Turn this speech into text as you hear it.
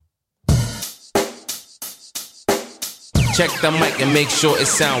Check the mic and make sure it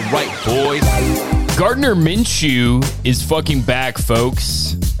sound right, boys. Gardner Minshew is fucking back,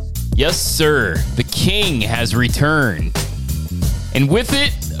 folks. Yes, sir. The king has returned. And with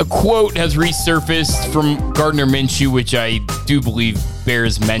it, a quote has resurfaced from Gardner Minshew, which I do believe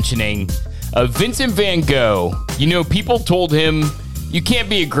bears mentioning. Vincent Van Gogh, you know, people told him, you can't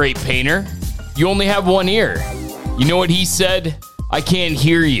be a great painter. You only have one ear. You know what he said? I can't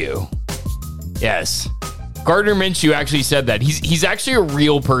hear you. Yes. Gardner Minshew actually said that. He's actually a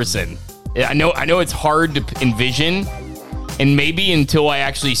real person. I know it's hard to envision, and maybe until I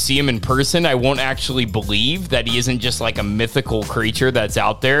actually see him in person, I won't actually believe that he isn't just like a mythical creature that's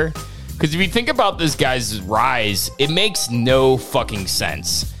out there. Because if you think about this guy's rise, it makes no fucking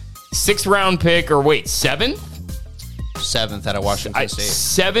sense. 6th round pick, or wait, 7th? 7th out of Washington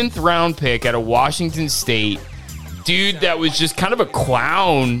State. 7th round pick out of Washington State. Dude that was just kind of a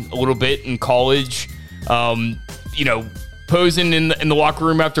clown a little bit in college. You know, posing in the locker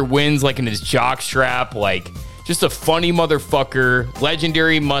room after wins, like in his jock strap, like just a funny motherfucker,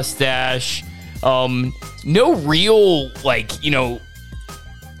 legendary mustache, no real, like, you know,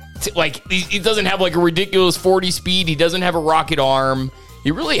 like he doesn't have like a ridiculous 40 speed. He doesn't have a rocket arm.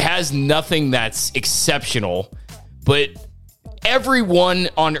 He really has nothing that's exceptional, but everyone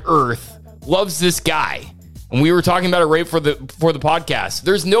on earth loves this guy. And we were talking about it right before the podcast.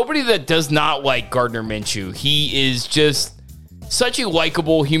 There's nobody that does not like Gardner Minshew. He is just such a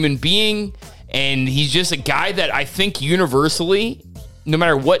likable human being, and he's just a guy that I think universally, no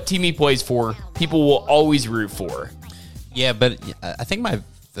matter what team he plays for, people will always root for. Yeah, but I think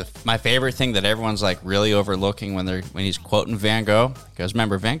my favorite thing that everyone's like really overlooking when he's quoting Van Gogh, because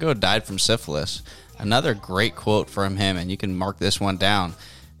remember, Van Gogh died from syphilis. Another great quote from him, and you can mark this one down.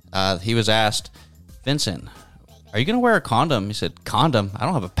 He was asked, Vincent, are you going to wear a condom? He said, condom? I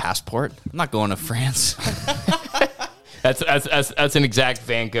don't have a passport. I'm not going to France. That's an exact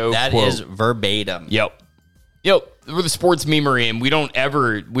Van Gogh That quote. is verbatim. Yep. We're the sports memery, and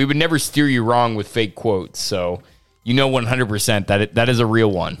we would never steer you wrong with fake quotes. So you know 100% that is a real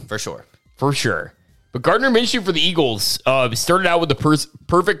one. For sure. For sure. But Gardner Minshew for the Eagles started out with the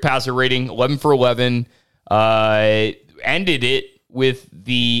perfect passer rating, 11 for 11. Ended it with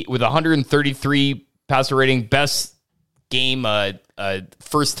 133 passer rating, best game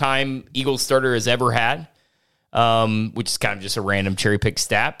first time Eagles starter has ever had. Which is kind of just a random cherry pick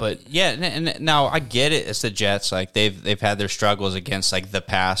stat, but yeah. And now I get it. It's the Jets. Like they've had their struggles against like the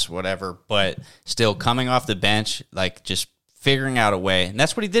pass, whatever, but still coming off the bench, like just figuring out a way. And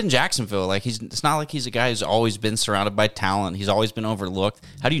that's what he did in Jacksonville. Like it's not like he's a guy who's always been surrounded by talent. He's always been overlooked.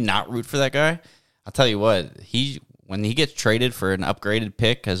 How do you not root for that guy? I'll tell you what, when he gets traded for an upgraded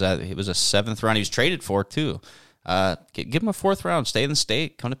pick, because it was a 7th round he was traded for too. Give him a 4th round, stay in the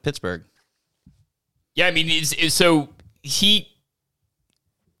state, come to Pittsburgh. Yeah, I mean,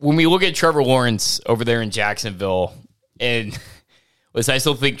 when we look at Trevor Lawrence over there in Jacksonville, and listen, I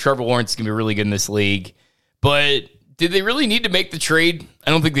still think Trevor Lawrence is going to be really good in this league, but did they really need to make the trade? I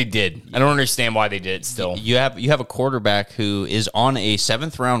don't think they did. I don't understand why they did it still. You have a quarterback who is on a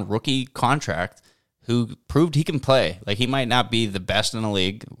 7th round rookie contract who proved he can play. Like, he might not be the best in the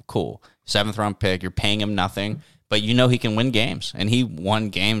league. Cool. 7th round pick. You're paying him nothing. But you know he can win games. And he won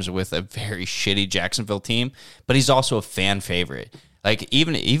games with a very shitty Jacksonville team. But he's also a fan favorite. Like,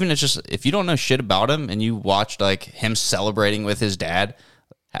 even it's just, if you don't know shit about him and you watched, like, him celebrating with his dad,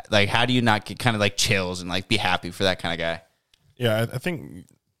 like, how do you not get kind of, like, chills and, like, be happy for that kind of guy? Yeah, I think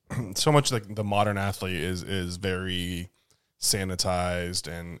so much like the modern athlete is very sanitized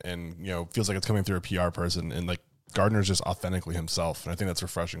and you know, feels like it's coming through a PR person, and like Gardner's just authentically himself, and I think that's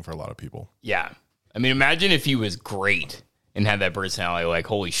refreshing for a lot of people. Yeah. I mean, imagine if he was great and had that personality, like,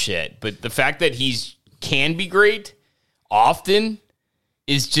 holy shit. But the fact that can be great often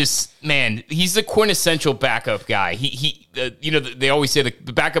is just, man, he's the quintessential backup guy. You know, they always say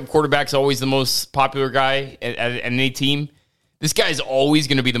the backup quarterback's always the most popular guy at any team. This guy's always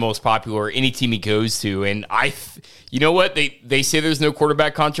going to be the most popular any team he goes to. And you know what? They say there's no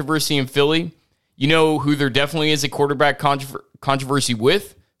quarterback controversy in Philly. You know who there definitely is a quarterback controversy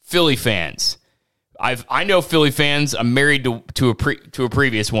with? Philly fans. I know Philly fans. I'm married to a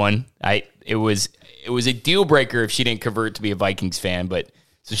previous one. It was a deal breaker if she didn't convert to be a Vikings fan, but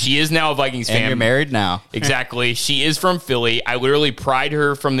so she is now a Vikings fan. And you're married now. Exactly. She is from Philly. I literally pried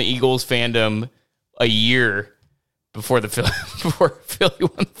her from the Eagles fandom a year before Philly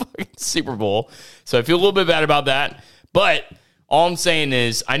won the fucking Super Bowl. So I feel a little bit bad about that. But all I'm saying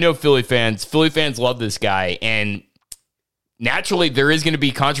is I know Philly fans. Philly fans love this guy. And naturally there is going to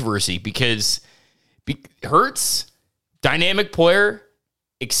be controversy because Hurts, dynamic player,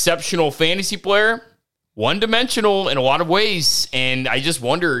 exceptional fantasy player, one-dimensional in a lot of ways. And I just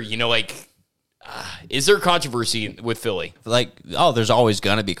wonder, is there controversy with Philly? There's always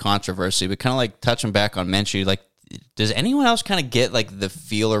going to be controversy, but kind of like touching back on Minshew, does anyone else kind of get the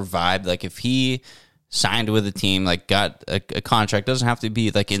feel or vibe? If he signed with a team, got a contract, doesn't have to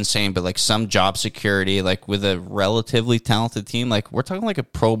be insane, but some job security, with a relatively talented team, we're talking a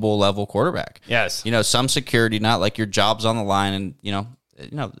Pro Bowl level quarterback. Yes. Some security, not your job's on the line and,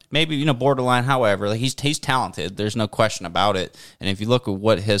 maybe, borderline, however, he's talented. There's no question about it. And if you look at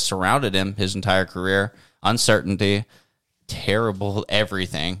what has surrounded him his entire career, uncertainty, terrible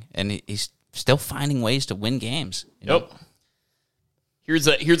everything, and he's still finding ways to win games. Yep. Here's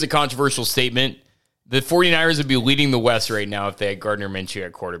a controversial statement. The 49ers would be leading the West right now if they had Gardner Minshew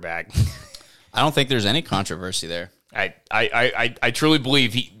at quarterback. I don't think there's any controversy there. I truly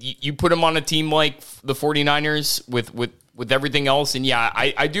believe you put him on a team like the 49ers with everything else, and yeah,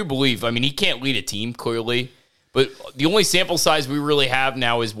 I do believe. I mean, he can't lead a team, clearly, but the only sample size we really have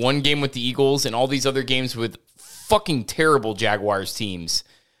now is one game with the Eagles and all these other games with fucking terrible Jaguars teams.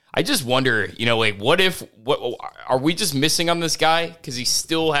 I just wonder, what are we just missing on this guy? Because he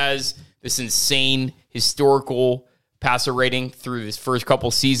still has this insane historical passer rating through his first couple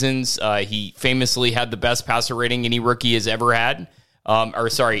seasons. He famously had the best passer rating any rookie has ever had.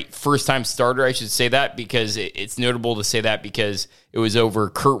 First-time starter, I should say that, because it's notable to say that because it was over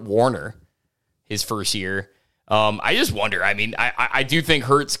Kurt Warner his first year. I just wonder. I mean, I do think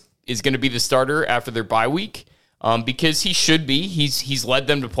Hurts is going to be the starter after their bye week because he should be. He's led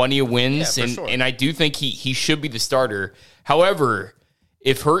them to plenty of wins, and I do think he should be the starter. However,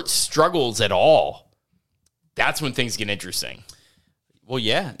 if Hurts struggles at all, that's when things get interesting. Well,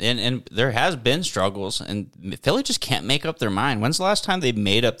 yeah, and there has been struggles, and Philly just can't make up their mind. When's the last time they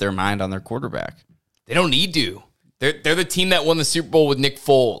made up their mind on their quarterback? They don't need to. They're the team that won the Super Bowl with Nick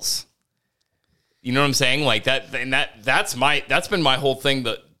Foles. You know what I'm saying? That's been my whole thing.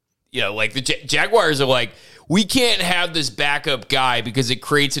 That the Jaguars are we can't have this backup guy because it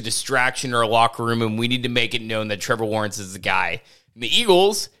creates a distraction in our locker room, and we need to make it known that Trevor Lawrence is the guy. And the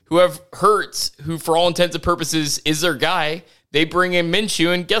Eagles, who have Hurts, who for all intents and purposes is their guy, they bring in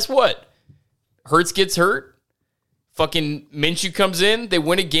Minshew, and guess what? Hurts gets hurt. Fucking Minshew comes in. They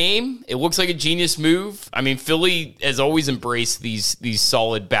win a game. It looks like a genius move. I mean, Philly has always embraced these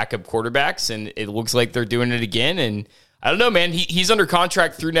solid backup quarterbacks, and it looks like they're doing it again. And I don't know, man. He's under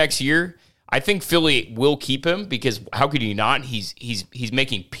contract through next year. I think Philly will keep him because how could you not? He's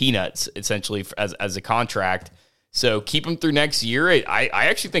making peanuts essentially as a contract. So keep him through next year. I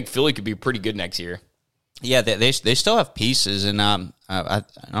actually think Philly could be pretty good next year. Yeah, they still have pieces, and I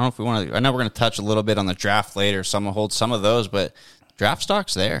don't know if we want to. I know we're going to touch a little bit on the draft later. Some will hold some of those, but draft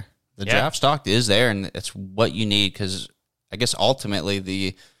stock's there. The draft stock is there, and it's what you need because I guess ultimately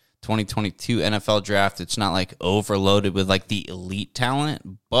the 2022 NFL draft, it's not overloaded with the elite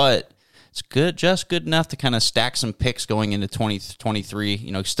talent, but it's just good enough to kind of stack some picks going into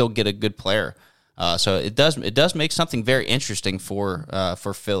 2023. Still get a good player. So it does make something very interesting for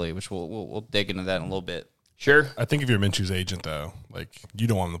Philly, which we'll dig into that in a little bit. Sure. I think if you're Minshew's agent, though, you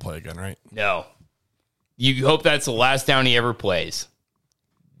don't want him to play again, right? No. You hope that's the last down he ever plays.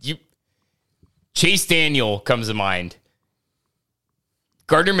 Chase Daniel comes to mind.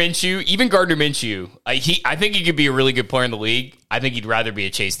 Gardner Minshew, I think he could be a really good player in the league. I think he'd rather be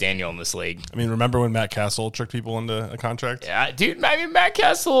a Chase Daniel in this league. I mean, remember when Matt Castle tricked people into a contract? Yeah, dude. I mean, Matt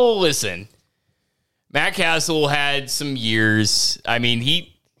Castle, listen. Matt Castle had some years. I mean,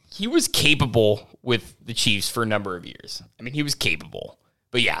 he was capable with the Chiefs for a number of years. I mean, he was capable.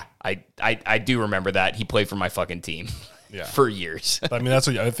 But yeah, I do remember that. He played for my fucking team for years. I mean, that's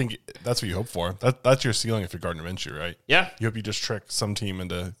what you hope for. That's your ceiling if you're Gardner Minshew, right? Yeah. You hope you just trick some team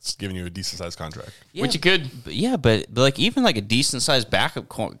into giving you a decent-sized contract. Yeah, which you could. But even a decent-sized backup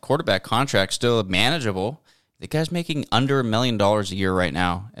quarterback contract still manageable. The guy's making under $1 million a year right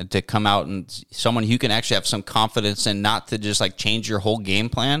now, and to come out and someone who can actually have some confidence in, not to just change your whole game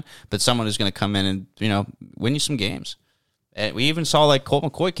plan, but someone who's going to come in and win you some games. And we even saw Colt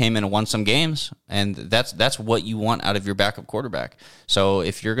McCoy came in and won some games, and that's what you want out of your backup quarterback. So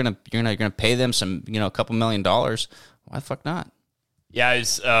if you're gonna pay them some a couple $1 million, why the fuck not? Yeah,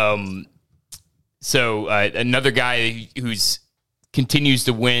 another guy who's continues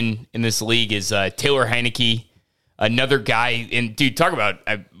to win in this league is Taylor Heineke. Another guy, and dude, talk about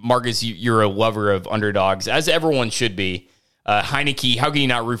Marcus. You're a lover of underdogs, as everyone should be. Heineke, how can you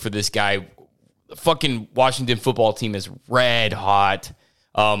not root for this guy? The fucking Washington football team is red hot.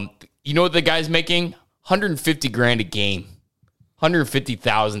 You know what the guy's making? $150,000 a game,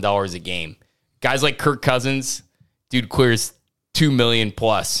 $150,000 a game. Guys like Kirk Cousins, dude clears $2 million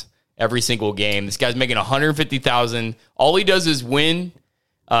plus every single game. This guy's making $150,000. All he does is win.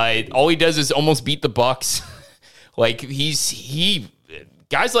 All he does is almost beat the Bucks. Like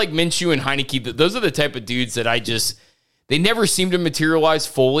guys like Minshew and Heineke, those are the type of dudes that they never seem to materialize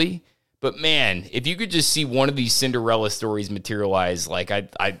fully. But man, if you could just see one of these Cinderella stories materialize, like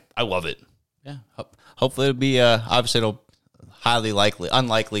I love it. Yeah. Hopefully it'll be obviously it'll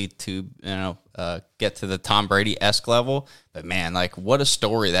unlikely to get to the Tom Brady-esque level. But man, like what a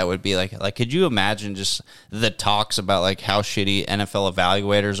story that would be. Like could you imagine just the talks about like how shitty NFL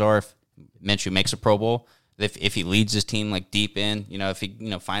evaluators are if Minshew makes a Pro Bowl? If he leads his team like deep in, if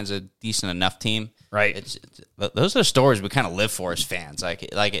he finds a decent enough team, right? Those are the stories we kind of live for as fans. Like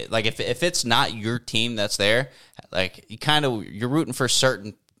if it's not your team that's there, like you're rooting for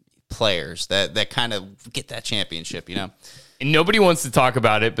certain players that kind of get that championship, And nobody wants to talk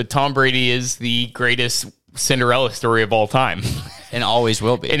about it, but Tom Brady is the greatest Cinderella story of all time. And always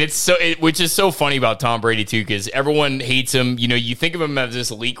will be. And which is so funny about Tom Brady too, because everyone hates him. You think of him as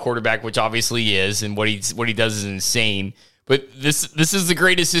this elite quarterback, which obviously he is, and what he does is insane. But this is the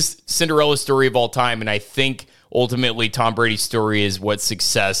greatest Cinderella story of all time, and I think ultimately Tom Brady's story is what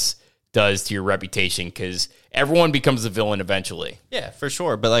success does to your reputation, because everyone becomes a villain eventually. Yeah, for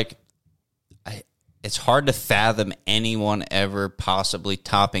sure. But it's hard to fathom anyone ever possibly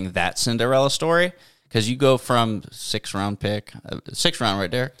topping that Cinderella story. Because you go from sixth round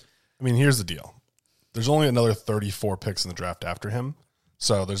right there. I mean, here's the deal. There's only another 34 picks in the draft after him.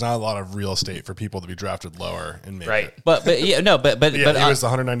 So there's not a lot of real estate for people to be drafted lower and make it. But he was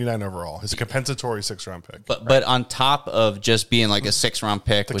 199 overall. He's a compensatory 6th round pick. But on top of just being like a 6th round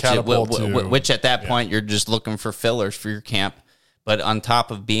pick, which at that point you're just looking for fillers for your camp. But on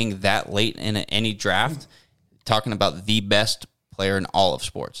top of being that late in any draft, talking about the best player in all of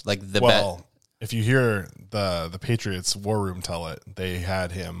sports, like the best. If you hear the Patriots war room tell it, they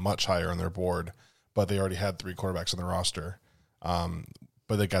had him much higher on their board, but they already had 3 quarterbacks on their roster.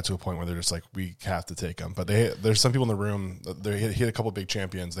 But they got to a point where they're just like, we have to take him. But there's some people in the room, he had a couple of big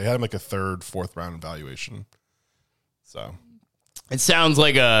champions. They had him like a 3rd, 4th round evaluation. So it sounds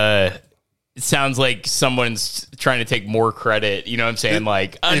like someone's trying to take more credit. You know what I'm saying? I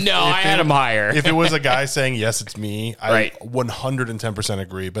had him higher. If it was a guy saying, yes, it's me, right. I 110%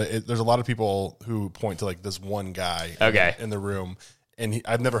 agree. But there's a lot of people who point to like this one guy in the room. And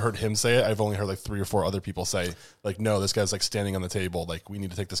I've never heard him say it. I've only heard like 3 or 4 other people say, like, no, this guy's like standing on the table. Like, we need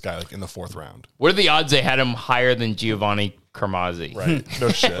to take this guy like in the 4th round. What are the odds they had him higher than Giovanni Carmazzi? Right. No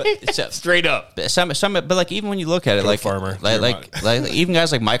shit. Straight up. But like even when you look at it, Farmer, like even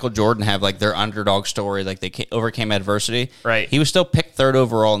guys like Michael Jordan have like their underdog story, like they overcame adversity. Right. He was still picked 3rd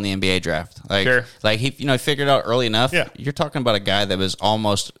overall in the NBA draft. Like, sure. Like he figured out early enough. Yeah. You're talking about a guy that was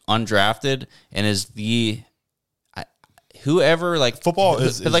almost undrafted and is the. Whoever like football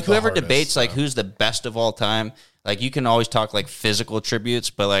is like whoever hardest, debates like who's the best of all time, like you can always talk like physical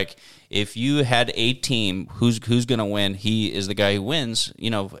attributes, but like if you had a team who's gonna win, he is the guy who wins.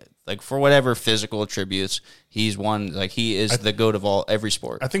 Like for whatever physical attributes, he's one. Like he is the GOAT of every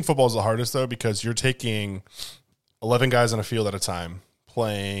sport. I think football is the hardest though because you're taking 11 guys on a field at a time,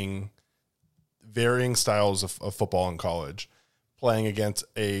 playing varying styles of football in college, playing against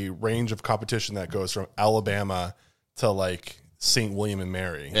a range of competition that goes from Alabama to like St. William and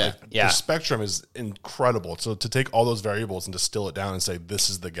Mary. Yeah. The spectrum is incredible. So to take all those variables and distill it down and say, this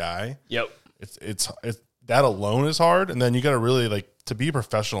is the guy. Yep. It's that alone is hard. And then you got to really like to be a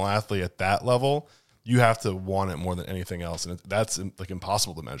professional athlete at that level, you have to want it more than anything else. And that's like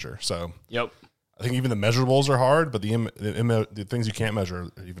impossible to measure. So yep. I think even the measurables are hard, but the things you can't measure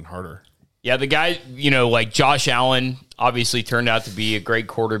are even harder. Yeah. The guy, like Josh Allen obviously turned out to be a great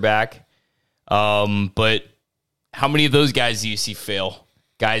quarterback. But how many of those guys do you see fail?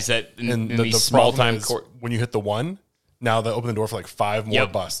 Guys that in these small time when you hit the 1, now they open the door for like 5 more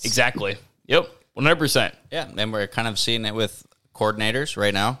busts. Exactly. Yep. 100%. Yeah, and we're kind of seeing it with coordinators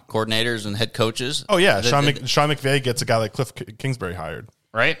right now, coordinators and head coaches. Oh yeah, Sean McVay gets a guy like Cliff Kingsbury hired.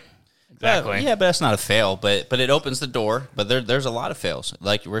 Right. Exactly. Yeah, but that's not a fail. But it opens the door. But there's a lot of fails.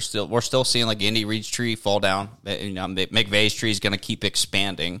 Like we're still seeing like Andy Reid's tree fall down. McVay's tree is going to keep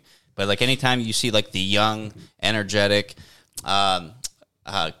expanding. But like anytime you see like the young, energetic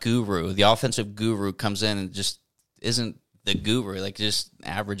guru, the offensive guru comes in and just isn't the guru, like just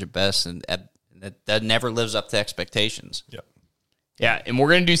average at best, and that never lives up to expectations. Yep. Yeah, and we're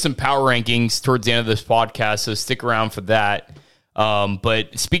going to do some power rankings towards the end of this podcast, so stick around for that.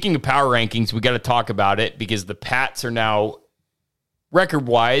 But speaking of power rankings, we got to talk about it because the Pats are now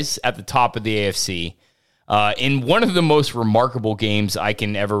record-wise at the top of the AFC. In one of the most remarkable games I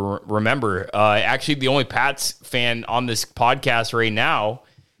can ever remember. Actually, the only Pats fan on this podcast right now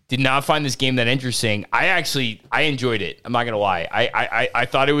Did not find this game that interesting. I enjoyed it. I'm not going to lie. I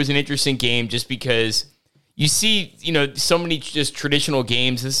thought it was an interesting game just because you see, so many just traditional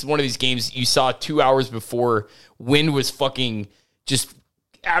games. This is one of these games you saw 2 hours before. Wind was fucking just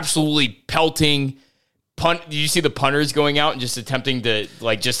absolutely pelting. Did you see the punters going out and just attempting to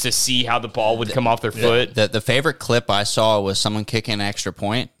just to see how the ball would come off their foot? The favorite clip I saw was someone kicking an extra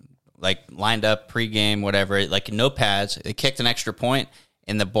point, lined up pregame, whatever, no pads. They kicked an extra point,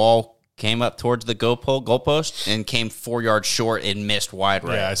 and the ball came up towards the goalpost and came 4 yards short and missed wide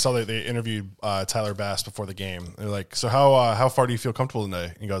right. Yeah, I saw that they interviewed Tyler Bass before the game. They're like, so how far do you feel comfortable today?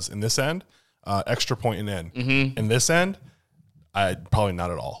 And he goes, in this end, extra point and in. Mm-hmm. In this end, probably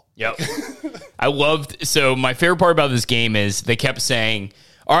not at all. Yep. So my favorite part about this game is they kept saying,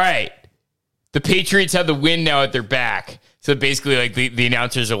 all right, the Patriots have the win now at their back. So basically, the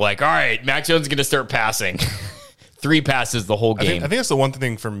announcers are like, all right, Mac Jones is going to start passing. 3 passes the whole game. I think that's the one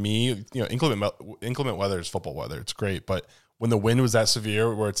thing for me. Inclement weather is football weather. It's great, but when the wind was that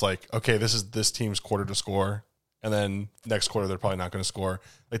severe, where it's like, okay, this is this team's quarter to score, and then next quarter they're probably not going to score.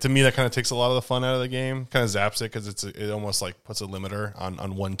 To me, that kind of takes a lot of the fun out of the game. Kind of zaps it because it almost puts a limiter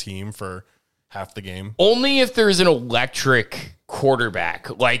on one team for half the game. Only if there's an electric quarterback.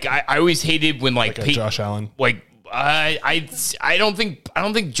 I always hated when Josh Allen. I don't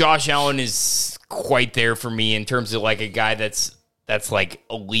think Josh Allen is quite there for me in terms of a guy that's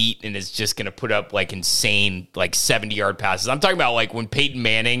elite and is just going to put up insane 70-yard passes. I'm talking about when Peyton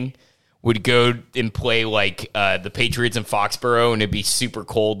Manning would go and play the Patriots in Foxborough and it'd be super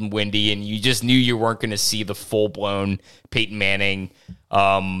cold and windy and you just knew you weren't going to see the full-blown Peyton Manning.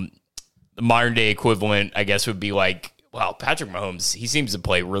 The modern day equivalent, I guess, would be Patrick Mahomes. He seems to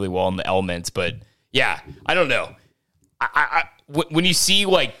play really well in the elements, but yeah, I don't know. When you see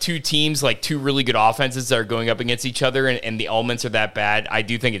two teams, two really good offenses that are going up against each other and the elements are that bad, I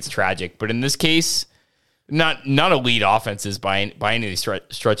do think it's tragic. But in this case, not elite offenses by any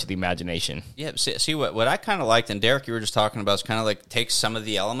stretch of the imagination. Yeah, see what I kind of liked, and Derek, you were just talking about, is kind of takes some of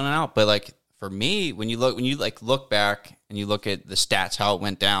the element out. But for me, when you look back and you look at the stats, how it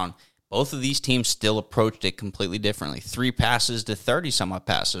went down, both of these teams still approached it completely differently. 3 passes to 30-some-odd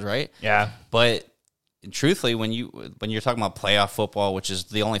passes, right? Yeah. But truthfully, when you're talking about playoff football, which is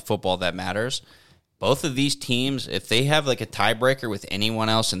the only football that matters, both of these teams, if they have a tiebreaker with anyone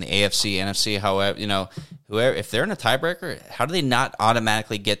else in the AFC, NFC, however, whoever, if they're in a tiebreaker, how do they not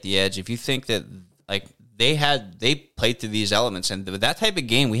automatically get the edge? If you think that they played through these elements, and with that type of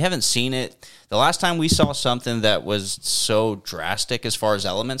game, we haven't seen it. The last time we saw something that was so drastic as far as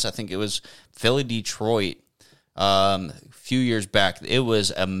elements, I think it was Philly Detroit a few years back. It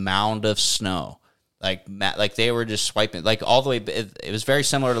was a mound of snow. They were just swiping all the way. It was very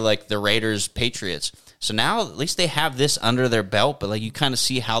similar to the Raiders Patriots. So now at least they have this under their belt, but you kind of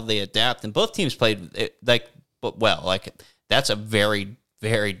see how they adapt. And both teams played well. That's a very,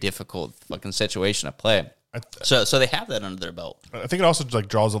 very difficult fucking situation to play. So they have that under their belt. I think it also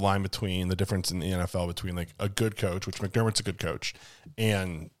draws a line between the difference in the NFL between a good coach, which McDermott's a good coach,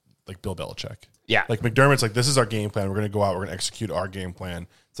 and Bill Belichick. Yeah, McDermott's this is our game plan. We're going to go out. We're going to execute our game plan.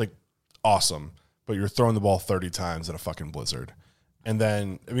 It's awesome. But you're throwing the ball 30 times in a fucking blizzard. And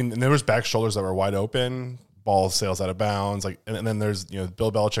then, and there was back shoulders that were wide open, ball sails out of bounds. And then there's,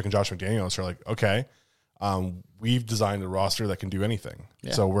 Bill Belichick and Josh McDaniels are okay, we've designed a roster that can do anything.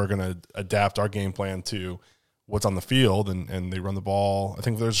 Yeah. So we're going to adapt our game plan to what's on the field. And they run the ball. I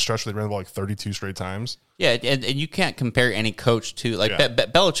think there's a stretch where they ran the ball 32 straight times. Yeah. And you can't compare any coach to,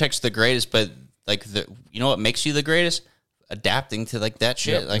 Belichick's the greatest, but what makes you the greatest? Adapting to that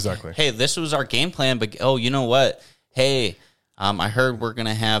shit. Yep, exactly. Hey, this was our game plan, but you know what? Hey, I heard we're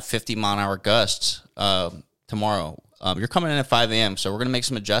gonna have 50-mile-an-hour gusts tomorrow. You're coming in at 5 a.m., so we're gonna make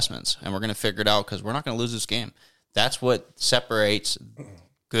some adjustments and we're gonna figure it out because we're not gonna lose this game. That's what separates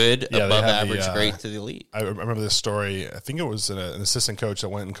good, above average, great to the elite. I remember this story. I think it was an assistant coach that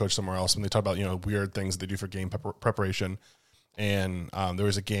went and coached somewhere else, and they talked about weird things that they do for game preparation. And there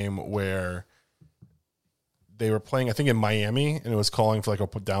was a game where they were playing, I think, in Miami, and it was calling for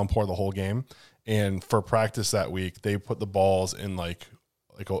a downpour the whole game. And for practice that week, they put the balls in a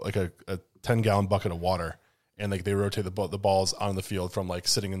 10-gallon bucket of water, and they rotate the balls on the field from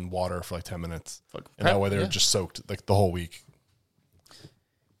sitting in water for 10 minutes, and that way they were just soaked the whole week.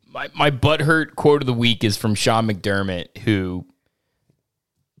 My butthurt quote of the week is from Sean McDermott, who,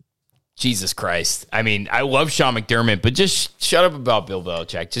 Jesus Christ. I mean, I love Sean McDermott, but just shut up about Bill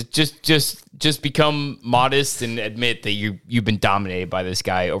Belichick. Just become modest and admit that you've been dominated by this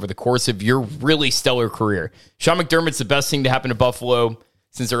guy over the course of your really stellar career. Sean McDermott's the best thing to happen to Buffalo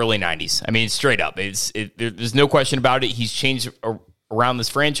since the early 90s. I mean, straight up. There's no question about it. He's changed around this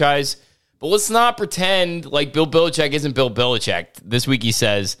franchise. But let's not pretend like Bill Belichick isn't Bill Belichick. This week he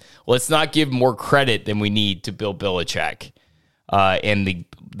says, let's not give more credit than we need to Bill Belichick. And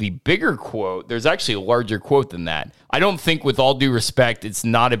the bigger quote, there's actually a larger quote than that. I don't think, with all due respect, it's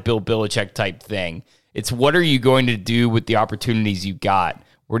not a Bill Belichick type thing. It's what are you going to do with the opportunities you got?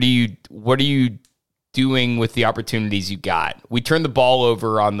 What are you doing with the opportunities you got? We turned the ball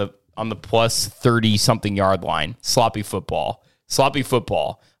over on the plus 30 something yard line. Sloppy football.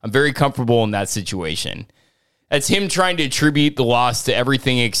 I'm very comfortable in that situation. That's him trying to attribute the loss to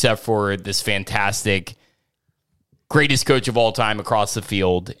everything except for this fantastic, greatest coach of all time across the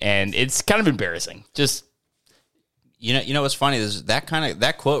field, and it's kind of embarrassing. Just you know what's funny is that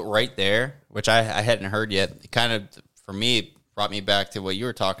quote right there, which I hadn't heard yet. It kind of, for me, brought me back to what you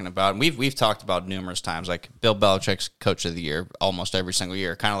were talking about. And we've talked about numerous times, like Bill Belichick's coach of the year almost every single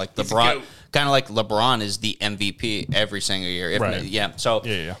year. Kind of like LeBron. Kind of like LeBron is the MVP every single year. Right. Yeah. So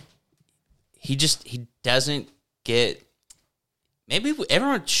Yeah. he doesn't get. Maybe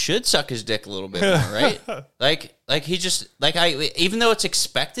everyone should suck his dick a little bit more, right? like he just even though it's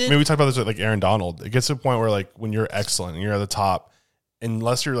expected. I mean, we talked about this with like Aaron Donald. It gets to a point where like when you're excellent and you're at the top,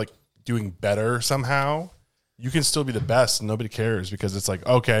 unless you're like doing better somehow, you can still be the best and nobody cares because it's like,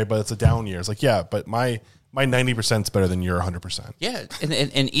 okay, but it's a down year. It's like, yeah, but my 90% is better than your 100%. Yeah,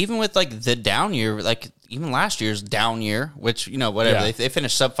 and even with like the down year, like even last year's down year, which whatever Yeah. they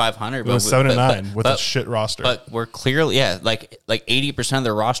finished sub 500, It was 7-9 with a shit roster. But we're clearly like 80% of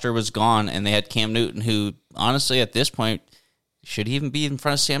their roster was gone, and they had Cam Newton, who honestly at this point should he even be in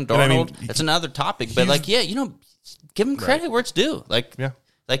front of Sam Darnold? I mean, that's another topic, but like give him credit where it's due. Like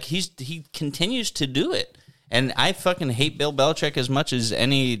he continues to do it. And I fucking hate Bill Belichick as much as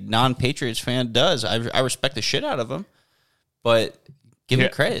any non-Patriots fan does. I respect the shit out of him, but give him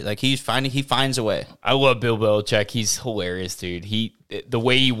credit. Like he finds a way. I love Bill Belichick. He's hilarious, dude. The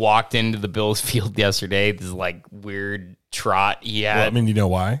way he walked into the Bills field yesterday, this like weird trot he had. Well, I mean, you know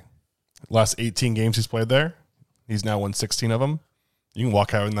why? Last 18 games he's played there, he's now won 16 of them. You can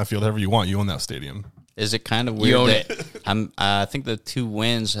walk out in that field however you want. You own that stadium. Is it kind of weird that I think the two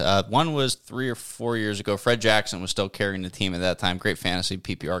wins, one was 3 or 4 years ago. Fred Jackson was still carrying the team at that time. Great fantasy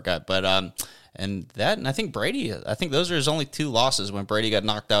PPR guy. But and I think Brady, I think those are his only two losses when Brady got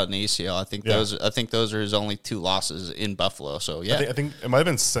knocked out in the ACL. I think those are his only two losses in Buffalo. So yeah. I think it might have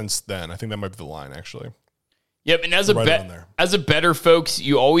been since then. I think that might be the line actually. Yep, and as a better folks,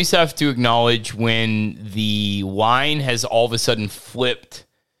 you always have to acknowledge when the line has all of a sudden flipped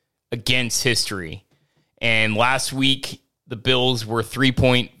against history. And last week, the Bills were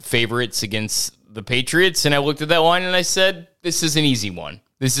 3-point favorites against the Patriots. And I looked at that line and I said, this is an easy one.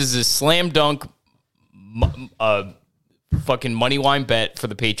 This is a slam dunk fucking money line bet for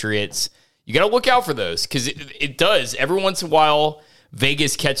the Patriots. You got to look out for those because it does. Every once in a while,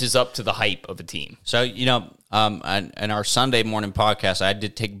 Vegas catches up to the hype of a team. So, in our Sunday morning podcast, I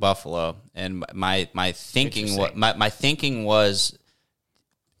did take Buffalo. And my thinking was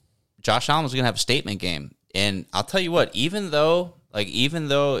Josh Allen was going to have a statement game. And I'll tell you what, even though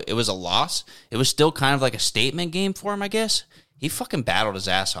it was a loss, it was still kind of like a statement game for him, I guess. He fucking battled his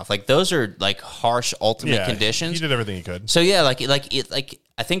ass off. Like those are like harsh ultimate conditions. He did everything he could. So yeah,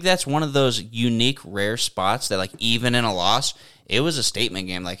 I think that's one of those unique rare spots that like even in a loss, it was a statement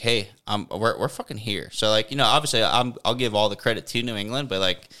game. Like, hey, we're fucking here. So like, obviously I'll give all the credit to New England, but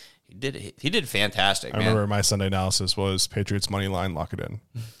like he did fantastic. I remember my Sunday analysis was Patriots money line, lock it in.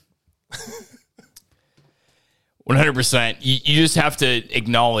 100%. You just have to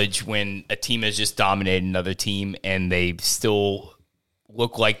acknowledge when a team has just dominated another team and they still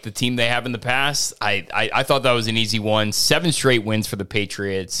look like the team they have in the past. I thought that was an easy one. 7 straight wins for the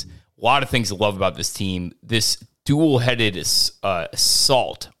Patriots. A lot of things to love about this team. This dual-headed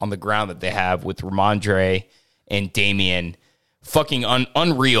assault on the ground that they have with Ramondre and Damian. Fucking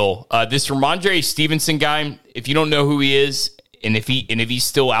unreal. This Ramondre Stevenson guy, if you don't know who he is, and if he's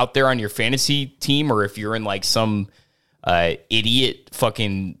still out there on your fantasy team, or if you're in like some idiot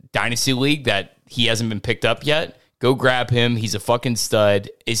fucking dynasty league that he hasn't been picked up yet, go grab him. He's a fucking stud.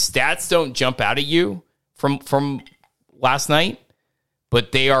 His stats don't jump out at you from last night,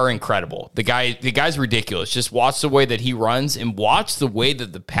 but they are incredible. The guy's ridiculous. Just watch the way that he runs and watch the way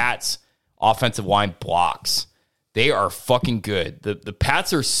that the Pats offensive line blocks. They are fucking good. The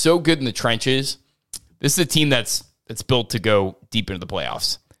Pats are so good in the trenches. This is a team that's built to go deep into the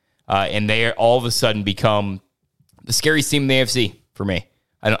playoffs. And they all of a sudden become the scariest team in the AFC for me.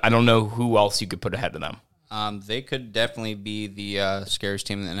 I don't know who else you could put ahead of them. They could definitely be the scariest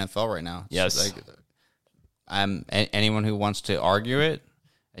team in the NFL right now. Yes. Anyone who wants to argue it,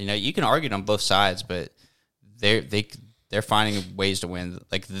 you can argue it on both sides, but they they're finding ways to win.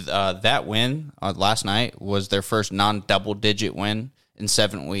 Like that win last night was their first non-double-digit win in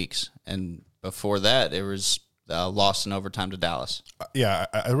 7 weeks, and before that, it was lost in overtime to Dallas. Yeah,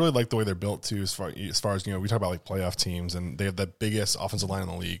 I really like the way they're built too. As far as we talk about like playoff teams, and they have the biggest offensive line in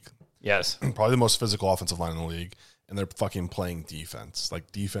the league. Yes, probably the most physical offensive line in the league, and they're fucking playing defense,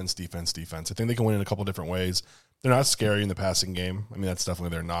 like defense. I think they can win in a couple different ways. They're not scary in the passing game. I mean, that's definitely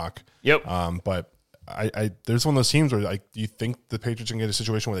their knock. Yep. But I there's one of those teams where like, do you think the Patriots can get a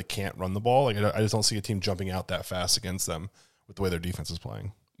situation where they can't run the ball? Like, I just don't see a team jumping out that fast against them with the way their defense is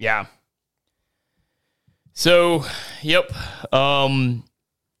playing. Yeah. So, yep.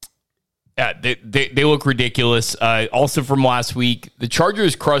 Yeah, they look ridiculous. Also from last week, the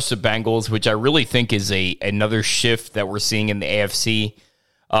Chargers crushed the Bengals, which I really think is another shift that we're seeing in the AFC.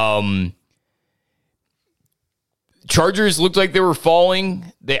 Chargers looked like they were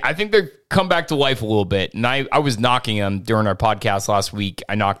falling. I think they're come back to life a little bit. And I was knocking them during our podcast last week.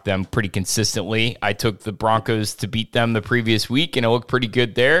 I knocked them pretty consistently. I took the Broncos to beat them the previous week, and it looked pretty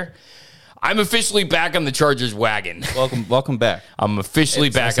good there. I'm officially back on the Chargers wagon. Welcome back. I'm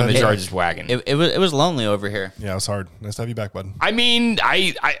officially back on the Chargers wagon. It was lonely over here. Yeah, it was hard. Nice to have you back, bud. I mean,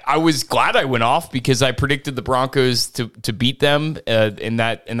 I was glad I went off because I predicted the Broncos to beat them in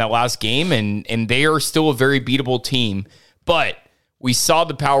that last game, and they are still a very beatable team. But we saw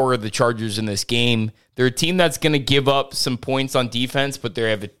the power of the Chargers in this game. They're a team that's going to give up some points on defense, but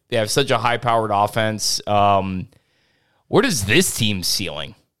they have such a high-powered offense. What is this team's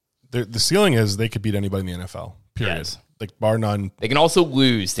ceiling? The ceiling is they could beat anybody in the NFL, period. Yes. Like, bar none. They can also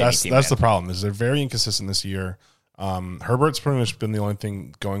lose to any team. That's the problem, is they're very inconsistent this year. Herbert's pretty much been the only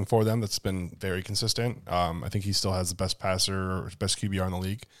thing going for them that's been very consistent. I think he still has the best passer or best QBR in the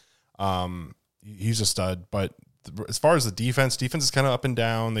league. He's a stud. But as far as the defense is kind of up and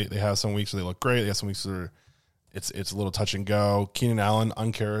down. They have some weeks where they look great. They have some weeks where it's a little touch and go. Keenan Allen,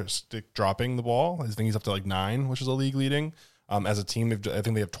 uncharacteristic dropping the ball. I think he's up to like 9, which is a league leading. As a team, I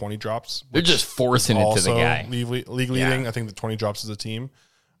think they have 20 drops. They're just forcing it to the guy. League leading. Yeah. I think the 20 drops as a team.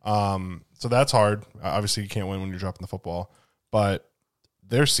 So that's hard. Obviously, you can't win when you're dropping the football. But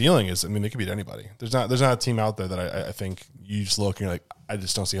their ceiling is, I mean, they could beat anybody. There's not a team out there that I think you just look and you're like, I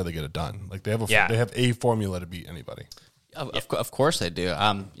just don't see how they get it done. Like they have a formula to beat anybody. Of course they do.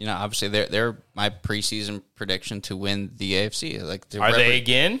 Obviously they're my preseason prediction to win the AFC. Like, are they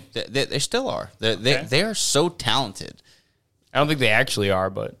again? They still are. They are so talented. I don't think they actually are,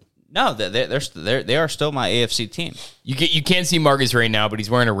 but no, they are still my AFC team. You can't see Marcus right now, but he's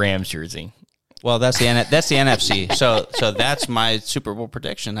wearing a Rams jersey. Well, that's the NFC. So that's my Super Bowl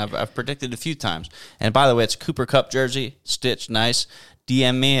prediction. I've predicted a few times. And by the way, it's a Cooper Kupp jersey, stitched nice.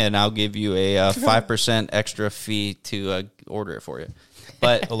 DM me and I'll give you a 5% extra fee to order it for you.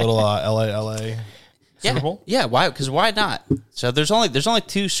 But a little LA Super Bowl. Yeah. Why? Because why not? So there's only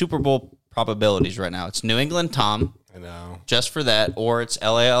 2 Super Bowl probabilities right now. It's New England Tom. I know. Just for that, or it's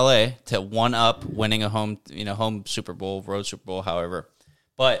LA to one up winning a home Super Bowl, road Super Bowl, however.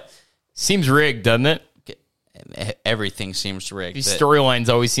 But seems rigged, doesn't it? Everything seems rigged. These storylines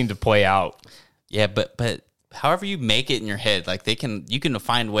always seem to play out. Yeah, but however you make it in your head, like you can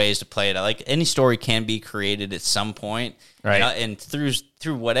find ways to play it out. Like any story can be created at some point, right? And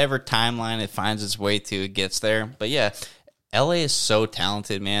through whatever timeline it finds its way to, it gets there. But yeah, LA is so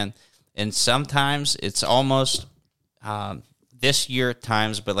talented, man. And sometimes it's almost this year at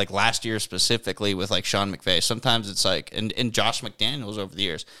times, but like last year specifically with like Sean McVay. Sometimes it's like, and Josh McDaniels over the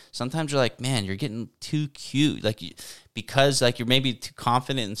years. Sometimes you're like, man, you're getting too cute, because you're maybe too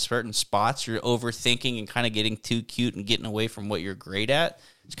confident in certain spots. You're overthinking and kind of getting too cute and getting away from what you're great at.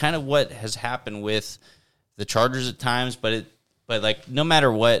 It's kind of what has happened with the Chargers at times, but like no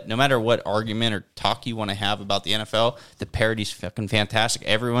matter what argument or talk you want to have about the NFL, the parody's fucking fantastic.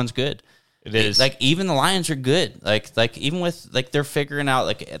 Everyone's good. It is. Like even the Lions are good. Like even with they're figuring out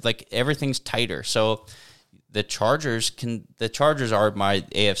like everything's tighter. So the Chargers are my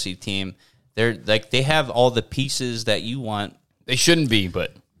AFC team. They're like they have all the pieces that you want. They shouldn't be,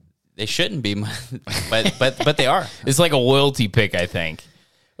 but they shouldn't be. but they are. It's like a loyalty pick, I think.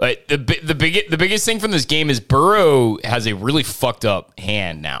 But the biggest thing from this game is Burrow has a really fucked up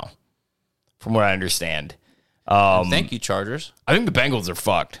hand now, from what I understand. Thank you, Chargers. I think the Bengals are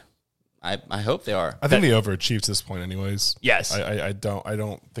fucked. I hope they are. I think they overachieved to this point, anyways. Yes, I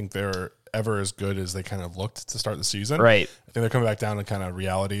don't think they're ever as good as they kind of looked to start the season. Right. I think they're coming back down to kind of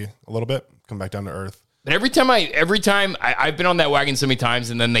reality a little bit, come back down to earth. But every time I've been on that wagon so many times,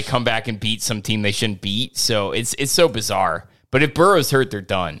 and then they come back and beat some team they shouldn't beat. So it's so bizarre. But if Burrow's hurt, they're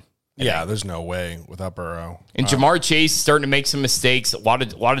done. Yeah, there's no way without Burrow. And Jamar Chase starting to make some mistakes. A lot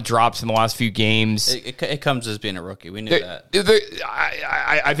of drops in the last few games. It comes as being a rookie. We knew that.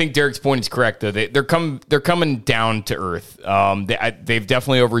 I think Derek's point is correct though. They're coming down to earth. They've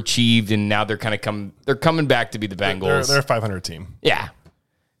definitely overachieved, and now they're coming back to be the Bengals. They're a 500 team. Yeah,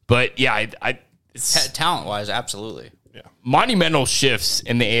 but yeah, Talent wise, absolutely. Yeah, monumental shifts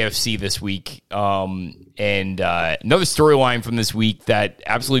in the AFC this week. And another storyline from this week that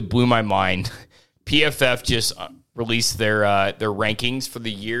absolutely blew my mind. PFF just released their rankings for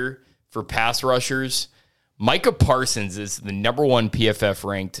the year for pass rushers. Micah Parsons is the number one PFF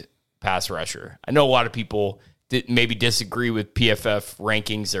ranked pass rusher. I know a lot of people maybe disagree with PFF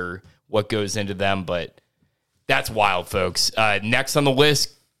rankings or what goes into them, but that's wild, folks. Next on the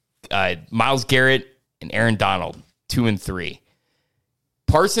list, Myles Garrett and Aaron Donald, 2 and 3.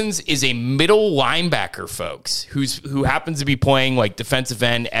 Parsons is a middle linebacker, folks, who happens to be playing like defensive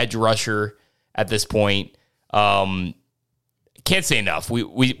end, edge rusher at this point. Can't say enough.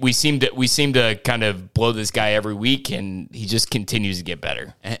 We seem to kind of blow this guy every week, and he just continues to get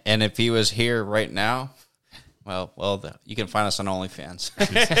better. And if he was here right now, well, you can find us on OnlyFans.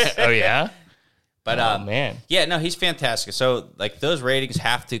 Oh yeah, but man, yeah, no, he's fantastic. So like those ratings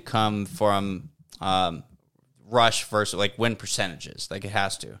have to come from rush versus like win percentages, like it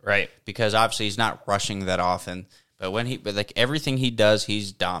has to, right? Because obviously he's not rushing that often, but but like everything he does,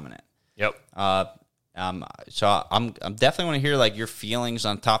 he's dominant. Yep. So I'm definitely want to hear like your feelings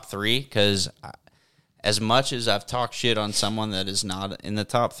on top 3, because as much as I've talked shit on someone that is not in the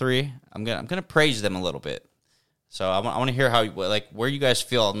top 3, I'm gonna praise them a little bit. So I want to hear how like where you guys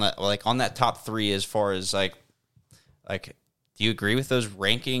feel on that, like on that top 3 as far as like do you agree with those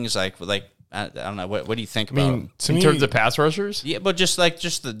rankings? Like I don't know. What do you think about in terms of pass rushers? Yeah, but just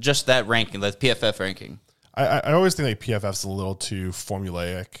that ranking, the PFF ranking. I always think like PFF's a little too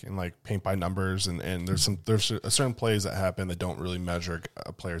formulaic and like paint by numbers, and there's certain plays that happen that don't really measure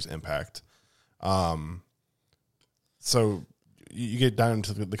a player's impact. So you get down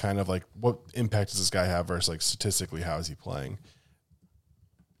into the kind of like what impact does this guy have versus like statistically how is he playing.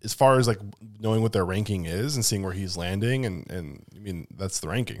 As far as like knowing what their ranking is and seeing where he's landing, and I mean that's the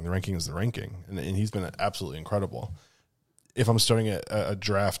ranking. The ranking is the ranking, and he's been absolutely incredible. If I'm starting a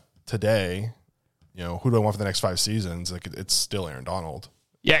draft today, you know, who do I want for the next 5 seasons? Like it's still Aaron Donald.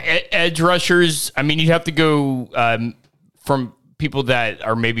 Yeah, edge rushers. I mean, you'd have to go from people that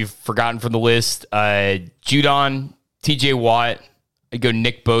are maybe forgotten from the list. Judon, T.J. Watt. I'd go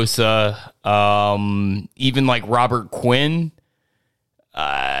Nick Bosa. Even like Robert Quinn.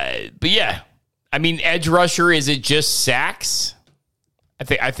 But yeah, I mean, edge rusher, is it just sacks?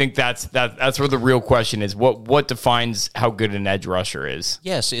 I think that's where the real question is. What defines how good an edge rusher is?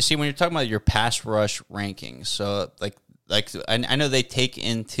 Yes. Yeah, so, see, when you're talking about your pass rush rankings, so like I know they take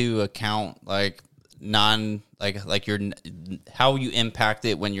into account like your how you impact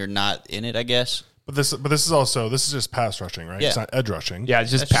it when you're not in it, I guess. But this is just pass rushing, right? Yeah. It's not edge rushing. Yeah, it's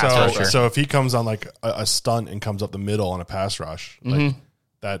just pass rusher. So if he comes on like a stunt and comes up the middle on a pass rush, like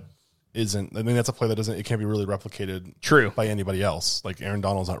that isn't. I mean, that's a play that doesn't. It can't be really replicated. True. By anybody else. Like Aaron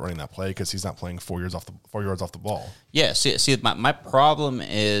Donald's not running that play because he's not playing 4 yards off the ball. Yeah. See, my problem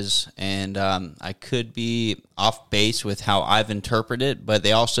is, and I could be off base with how I've interpreted it, but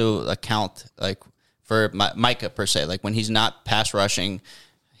they also account like for Micah per se, like when he's not pass rushing,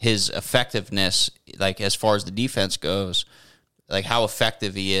 his effectiveness, like as far as the defense goes, like how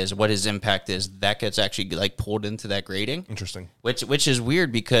effective he is, what his impact is, that gets actually like pulled into that grading. Interesting. Which is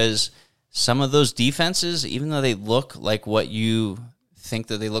weird because some of those defenses, even though they look like what you think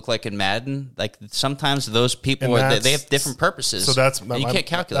that they look like in Madden, like sometimes those people they have different purposes. So you can't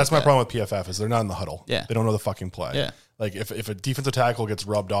calculate. That's my problem with PFF is they're not in the huddle. Yeah, they don't know the fucking play. Yeah, like if a defensive tackle gets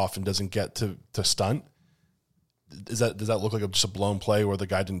rubbed off and doesn't get to stunt. Does that look like just a blown play where the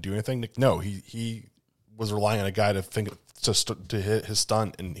guy didn't do anything? No, he was relying on a guy to hit his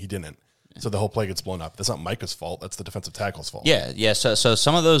stunt and he didn't. So the whole play gets blown up. That's not Micah's fault. That's the defensive tackle's fault. Yeah. So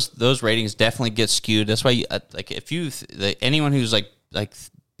some of those ratings definitely get skewed. That's why like if you anyone who's like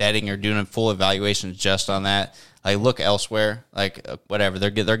betting or doing a full evaluation just on that, like look elsewhere. Like whatever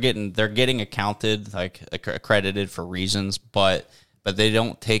they're getting accounted, like accredited for reasons, but they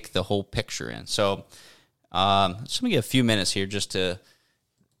don't take the whole picture in. So. Just let me get a few minutes here just to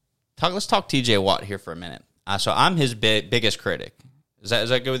talk. Let's talk T.J. Watt here for a minute. So I'm his biggest critic. Is that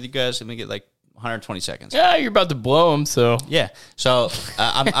good with you guys? Let me get like 120 seconds. Yeah, you're about to blow him. So yeah. So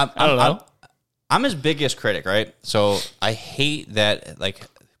I don't know. I'm his biggest critic, right? So I hate that like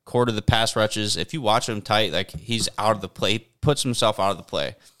quarter of the pass rushes. If you watch him tight, like he's out of the play, he puts himself out of the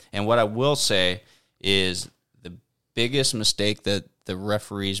play. And what I will say is the biggest mistake that the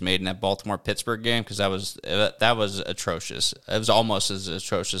referees made in that Baltimore-Pittsburgh game, because that was atrocious. It was almost as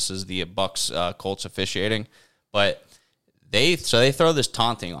atrocious as the Bucks Colts officiating, but they throw this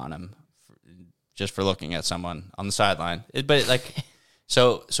taunting on him just for looking at someone on the sideline.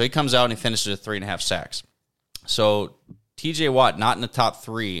 So he comes out and he finishes with 3.5 sacks. So T.J. Watt, not in the top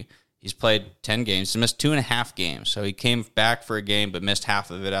 3. He's played 10 games. He missed 2.5 games. So he came back for a game but missed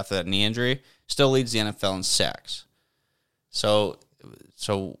half of it after that knee injury. Still leads the NFL in sacks. So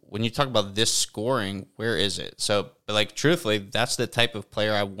when you talk about this scoring, where is it? So, but like, truthfully, that's the type of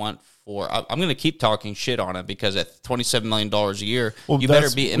player I want for. I'm going to keep talking shit on it, because at $27 million a year, you better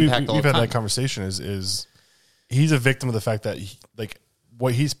be impact all the time. We've had that conversation. Is he's a victim of the fact that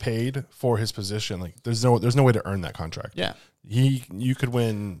what he's paid for his position, like there's no way to earn that contract. Yeah. You could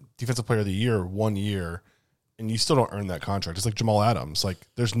win Defensive Player of the Year 1 year, and you still don't earn that contract. It's like Jamal Adams. Like,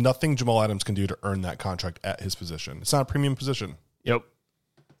 there's nothing Jamal Adams can do to earn that contract at his position. It's not a premium position. Yep.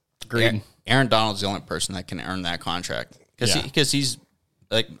 Agreed. Aaron Donald's the only person that can earn that contract, because he's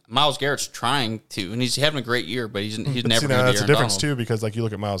like, Myles Garrett's trying to, and he's having a great year, but he's never going to be Aaron That's a difference Donald. too, because like you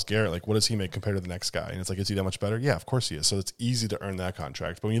look at Myles Garrett, like what does he make compared to the next guy? And it's like, is he that much better? Yeah, of course he is. So it's easy to earn that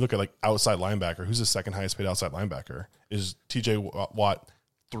contract. But when you look at like outside linebacker, who's the second highest paid outside linebacker? Is T.J. Watt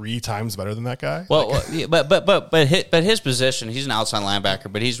 3 times better than that guy? Well, yeah, but his position, he's an outside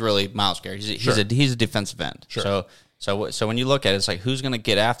linebacker, but he's really Myles Garrett. He's a defensive end. Sure. So when you look at it, it's like, who's going to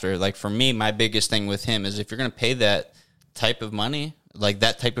get after? Like, for me, my biggest thing with him is, if you're going to pay that type of money, like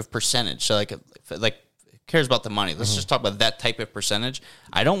that type of percentage. So like who cares about the money? Let's just talk about that type of percentage.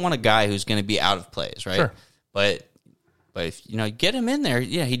 I don't want a guy who's going to be out of plays, right? Sure. But if get him in there,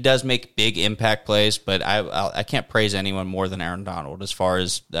 yeah, he does make big impact plays. But I can't praise anyone more than Aaron Donald as far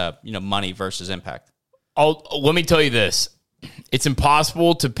as money versus impact. Let me tell you this. It's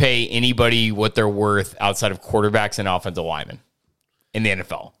impossible to pay anybody what they're worth outside of quarterbacks and offensive linemen in the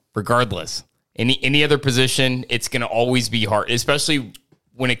NFL, regardless. Any other position, it's going to always be hard, especially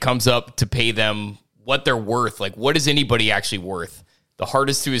when it comes up to pay them what they're worth. Like, what is anybody actually worth? The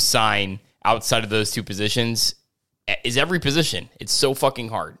hardest to assign outside of those two positions is every position. It's so fucking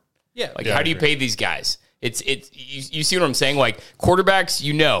hard. Yeah. Like, how do you pay these guys? You see what I'm saying? Like, quarterbacks,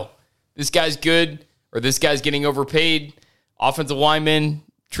 this guy's good or this guy's getting overpaid. Offensive linemen,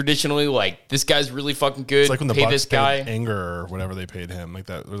 traditionally, like, this guy's really fucking good. It's like when the pay Bucks this guy. paid Anger or whatever they paid him, like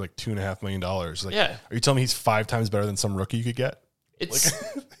that. It was like $2.5 million. Like, Yeah. Are you telling me he's 5 times better than some rookie you could get?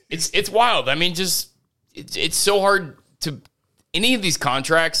 It's wild. I mean, it's so hard to any of these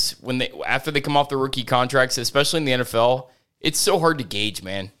contracts after they come off the rookie contracts, especially in the NFL. It's so hard to gauge,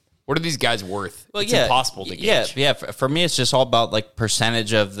 man. What are these guys worth? Well, it's impossible to gauge. Yeah. For me, it's just all about like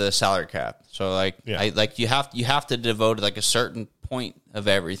percentage of the salary cap. So like, you have to devote like a certain point of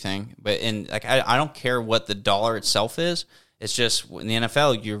everything. But I don't care what the dollar itself is. It's just in the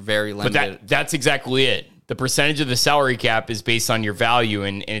NFL, you're very limited. But that's exactly it. The percentage of the salary cap is based on your value,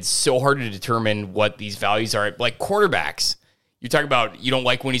 and it's so hard to determine what these values are. Like quarterbacks, you talk about you don't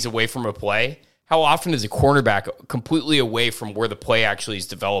like when he's away from a play. How often is a cornerback completely away from where the play actually is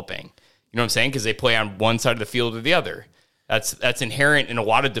developing? You know what I'm saying? Because they play on one side of the field or the other. That's inherent in a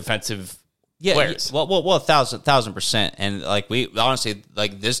lot of defensive players. Well, 1,000%. And like we honestly,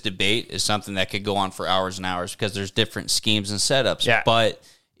 like this debate is something that could go on for hours and hours because there's different schemes and setups. Yeah. But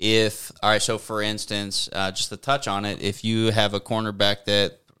so for instance, just to touch on it, if you have a cornerback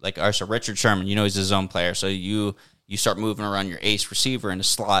that so Richard Sherman, he's a zone player, so you start moving around your ace receiver in the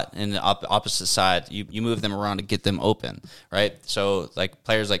slot in the opposite side. You move them around to get them open, right? So like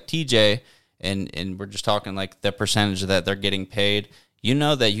players like TJ, and we're just talking like the percentage that they're getting paid.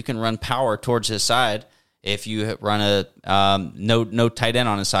 That you can run power towards his side if you run a no tight end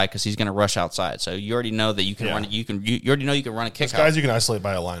on his side because he's going to rush outside. So you already know that you can run. You already know you can run a kick. Guys, you can isolate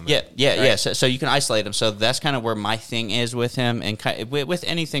by alignment. Yeah. So you can isolate him. So that's kind of where my thing is with him, and with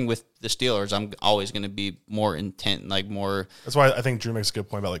anything with the Steelers, I'm always going to be more intent, like more. That's why I think Drew makes a good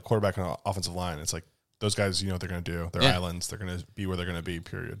point about like quarterback and offensive line. It's like those guys, what they're going to do. They're islands. They're going to be where they're going to be.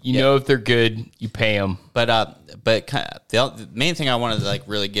 Period. If they're good, you pay them. But the main thing I wanted to like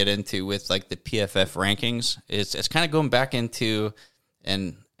really get into with like the PFF rankings is it's kind of going back into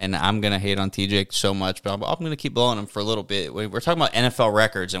and I'm gonna hate on TJ so much, but I'm gonna keep blowing him for a little bit. We're talking about NFL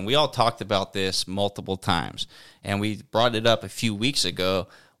records, and we all talked about this multiple times, and we brought it up a few weeks ago.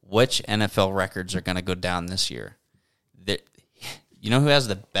 Which NFL records are gonna go down this year? You know who has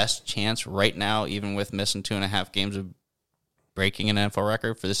the best chance right now, even with missing 2.5 games of breaking an NFL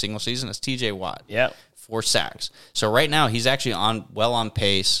record for the single season? It's TJ Watt. Yeah. 4 sacks. So right now he's actually on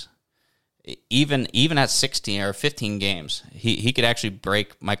pace. Even at 16 or 15 games, he could actually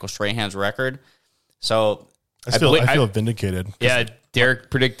break Michael Strahan's record. So I feel vindicated. Yeah, Derek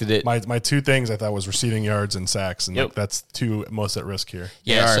predicted it. My two things I thought was receiving yards and sacks, and like, that's two most at risk here.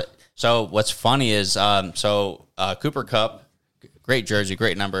 Yeah. So what's funny is Cooper Kupp, great jersey,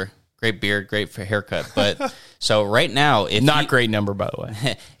 great number, great beard, great haircut. But so right now, great number, by the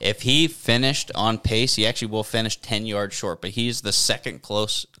way. If he finished on pace, he actually will finish 10 yards short. But he's the second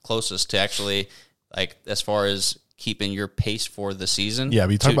closest to actually, like, as far as keeping your pace for the season. Yeah,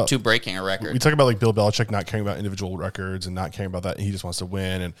 we talk about breaking a record. We talk about like Bill Belichick not caring about individual records and not caring about that. He just wants to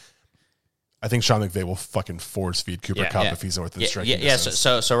win. And I think Sean McVay will fucking force feed Cooper Kupp if he's within striking distance.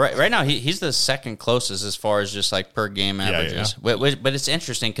 So right now he's the second closest as far as just like per game averages. Yeah. But it's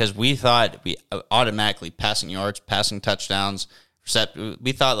interesting because we thought we automatically passing yards, passing touchdowns.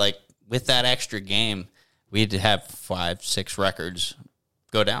 We thought like with that extra game we'd have 5-6 records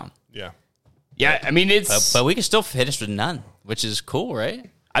go down. Yeah. Yeah, I mean but we can still finish with none, which is cool,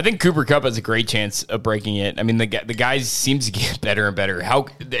 right? I think Cooper Kupp has a great chance of breaking it. I mean, the guy seems to get better and better.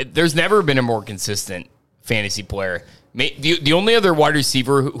 There's never been a more consistent fantasy player. The only other wide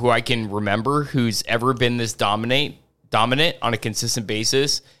receiver who I can remember who's ever been this dominant on a consistent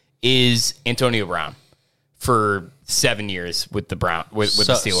basis is Antonio Brown for 7 years with the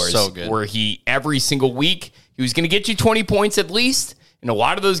Steelers. So good. Where he every single week he was going to get you 20 points at least. In a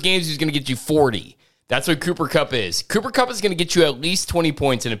lot of those games, he was going to get you 40. That's what Cooper Kupp is. Cooper Kupp is going to get you at least 20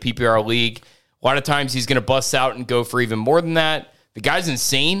 points in a PPR league. A lot of times he's going to bust out and go for even more than that. The guy's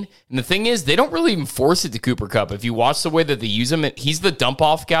insane. And the thing is, they don't really even force it to Cooper Kupp. If you watch the way that they use him, he's the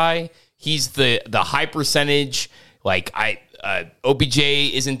dump-off guy. He's the high percentage. Like, OBJ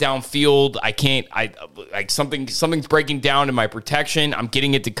isn't downfield. Something's breaking down in my protection. I'm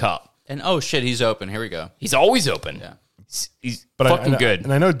getting it to Kupp. And, oh, shit, he's open. Here we go. He's always open. Yeah. He's fucking good.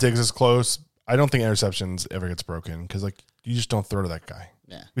 And I know Diggs is close. I don't think interceptions ever gets broken because like you just don't throw to that guy.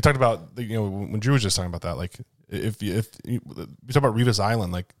 Yeah, we talked about when Drew was just talking about that. Like if we talk about Revis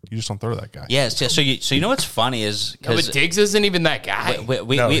Island, like you just don't throw to that guy. Yeah. So you know what's funny is because Diggs isn't even that guy.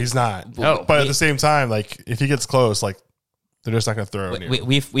 He's not. No, but at the same time, like if he gets close, like they're just not going to throw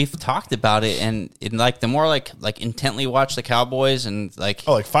it. We've talked about it, and like the more like intently watch the Cowboys and like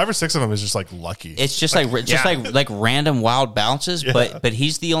 5 or 6 of them is just like lucky. It's just like random wild bounces, but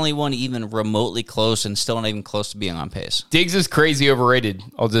he's the only one even remotely close and still not even close to being on pace. Diggs is crazy overrated.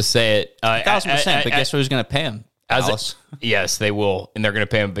 I'll just say it 1,000%. But guess who's going to pay him? Yes, they will, and they're going to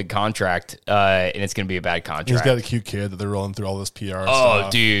pay him a big contract, and it's going to be a bad contract. He's got a cute kid that they're rolling through all this PR stuff. Oh,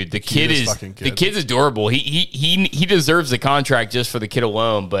 dude, the kid's adorable. He deserves the contract just for the kid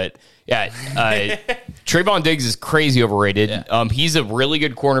alone. But yeah, Trayvon Diggs is crazy overrated. Yeah. He's a really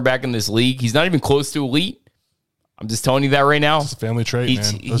good cornerback in this league. He's not even close to elite. I'm just telling you that right now. It's a family trait,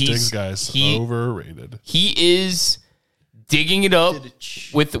 man. Those Diggs guys overrated. He is digging it up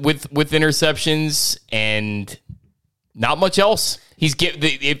with interceptions and not much else.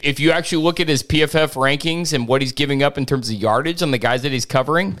 If you actually look at his PFF rankings and what he's giving up in terms of yardage on the guys that he's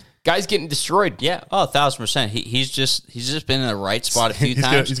covering, guys getting destroyed. Yeah, 1,000%. He's just been in the right spot a few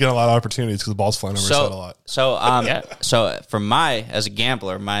times. He's got a lot of opportunities because the ball's flying over his head a lot. So for as a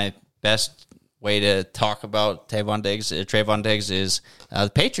gambler, my best way to talk about Trayvon Diggs is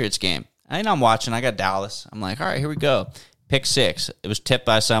the Patriots game. I know I'm watching. I got Dallas. I'm like, all right, here we go. Pick 6. It was tipped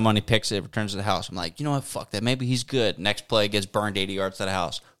by someone. He picks it, returns to the house. I'm like, you know what? Fuck that. Maybe he's good. Next play gets burned 80 yards to the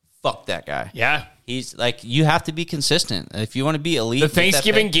house. Fuck that guy. Yeah. He's like, you have to be consistent. If you want to be elite. The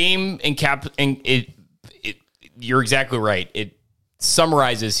Thanksgiving game you're exactly right. It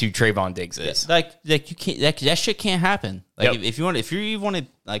summarizes who Trayvon Diggs is. Like you can't, that shit can't happen. Like if you want to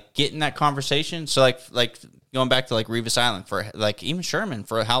like get in that conversation. So like going back to like Revis Island for like even Sherman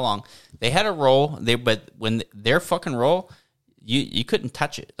for how long they had a role. But when their fucking role, you couldn't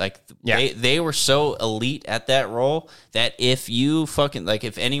touch it. Like they were so elite at that role that if you fucking like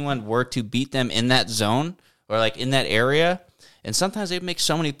if anyone were to beat them in that zone or like in that area, and sometimes they'd make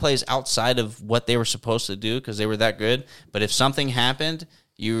so many plays outside of what they were supposed to do because they were that good. But if something happened,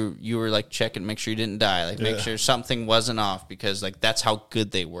 you were like checking, make sure you didn't die, like make sure something wasn't off because like that's how good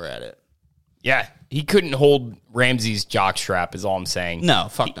they were at it. Yeah, he couldn't hold Ramsey's jockstrap is all I'm saying. No,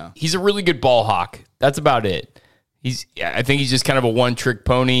 fuck no. He's a really good ball hawk. That's about it. I think he's just kind of a one-trick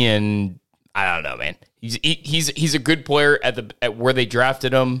pony, and I don't know, man. He's a good player at where they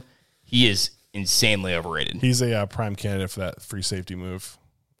drafted him. He is insanely overrated. He's a prime candidate for that free safety move,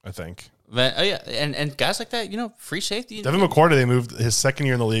 I think. But, and guys like that, free safety. Devin McCourty, they moved his second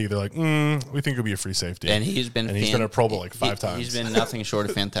year in the league. They're like, we think he'll be a free safety, and he's been a Pro Bowl like 5 times. He's been nothing short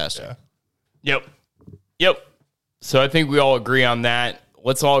of fantastic. Yep. So I think we all agree on that.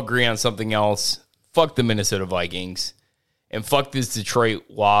 Let's all agree on something else. Fuck the Minnesota Vikings and fuck this Detroit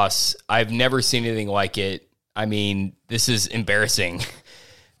loss. I've never seen anything like it. I mean, this is embarrassing.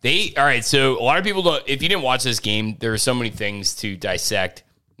 All right, so a lot of people don't, if you didn't watch this game, there are so many things to dissect.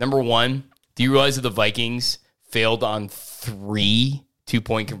 Number one, do you realize that the Vikings failed on 3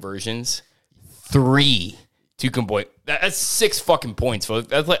 2-point conversions? 3 2-point. That's 6 fucking points, folks.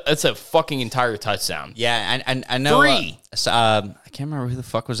 That's a fucking entire touchdown. Yeah, I know. 3. I can't remember who the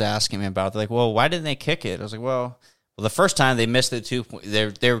fuck was asking me about it. They're like, well, why didn't they kick it? I was like, well, the first time they missed the 2 points.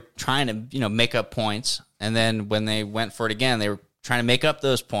 They're trying to make up points, and then when they went for it again, they were trying to make up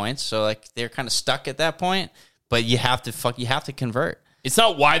those points. So like they're kind of stuck at that point. But you have to convert. It's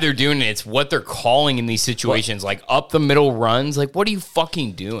not why they're doing it. It's what they're calling in these situations, like up the middle runs. Like, what are you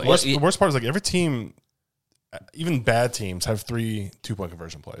fucking doing? The worst part is like every team, even bad teams, have 3 2-point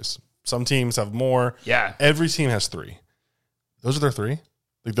conversion plays. Some teams have more. Yeah. Every team has 3. Those are their 3.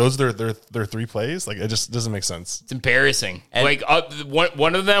 Like those are their 3 plays. Like it just doesn't make sense. It's embarrassing. And like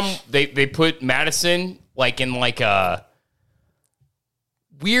one of them, they put Madison like in like a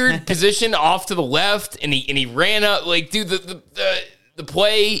weird position off to the left, and he ran up. Like, dude, the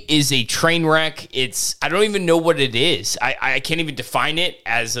play is a train wreck. I don't even know what it is. I can't even define it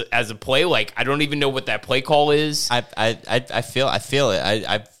as a play. Like, I don't even know what that play call is. I feel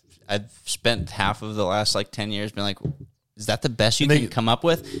it. I've spent half of the last like 10 years being like, is that the best you can come up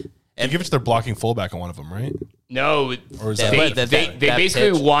with? They give it to their blocking fullback on one of them, right? No, or is they that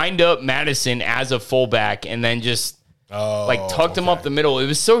basically pitch? lined up Madison as a fullback and then just tucked him up the middle. It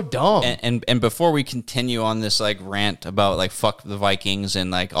was so dumb. And before we continue on this like rant about like fuck the Vikings and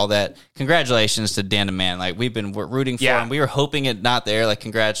like all that, congratulations to Dan the Man. Like we're rooting for him. We were hoping it not there. Like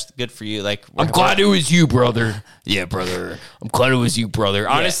congrats, good for you. Like I'm glad it was you, brother. Yeah, brother. I'm glad it was you, brother.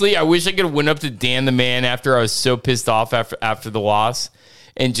 Honestly, I wish I could have went up to Dan the Man after I was so pissed off after the loss.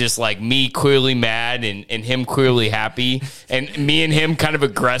 And just like me clearly mad and him clearly happy, and me and him kind of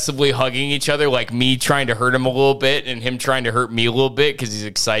aggressively hugging each other, like me trying to hurt him a little bit and him trying to hurt me a little bit because he's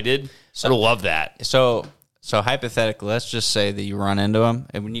excited. So I love that. So hypothetically, let's just say that you run into him,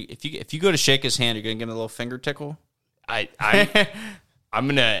 and if you go to shake his hand, you're gonna give him a little finger tickle. I'm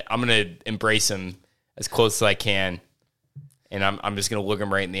gonna embrace him as close as I can, and I'm just gonna look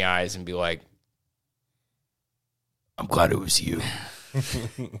him right in the eyes and be like, I'm glad it was you.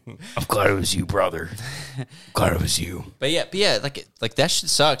 I'm glad it was you, brother. I'm glad it was you. But yeah, like that shit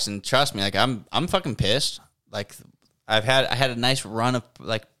sucks. And trust me, like I'm fucking pissed. Like I had a nice run of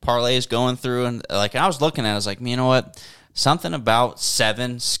like parlays going through, and like I was looking at it, I was like, you know what? Something about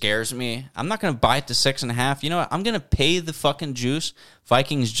 7 scares me. I'm not gonna buy it to 6.5. You know what? I'm gonna pay the fucking juice.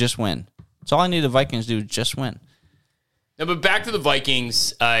 Vikings just win. That's all I need the Vikings to do, just win. No, but back to the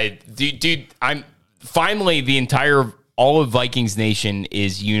Vikings, dude. I'm finally all of Vikings Nation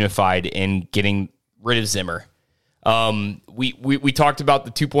is unified in getting rid of Zimmer. We talked about the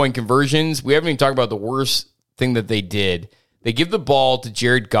 2-point conversions. We haven't even talked about the worst thing that they did. They give the ball to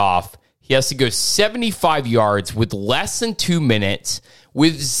Jared Goff. He has to go 75 yards with less than 2 minutes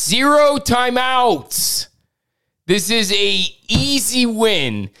with 0 timeouts. This is a easy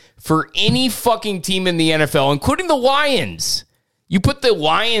win for any fucking team in the NFL, including the Lions. You put the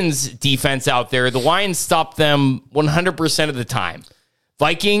Lions defense out there, the Lions stop them 100% of the time.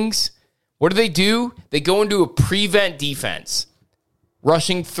 Vikings, what do? They go into a prevent defense.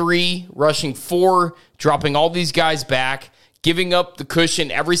 Rushing 3, rushing 4, dropping all these guys back, giving up the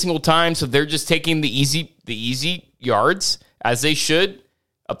cushion every single time, so they're just taking the easy yards, as they should.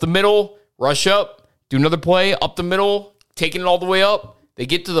 Up the middle, rush up, do another play, up the middle, taking it all the way up. They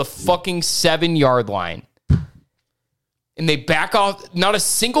get to the fucking 7-yard line. And they back off. Not a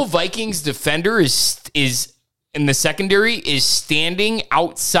single Vikings defender is in the secondary is standing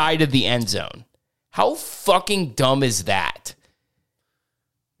outside of the end zone. How fucking dumb is that?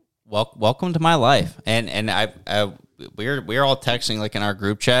 Welcome to my life. And we're all texting like in our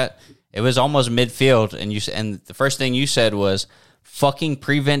group chat. It was almost midfield, and the first thing you said was fucking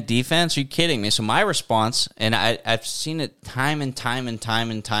prevent defense. Are you kidding me? So my response, and I've seen it time and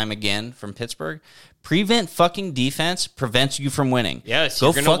time again from Pittsburgh. Prevent fucking defense prevents you from winning. Yes,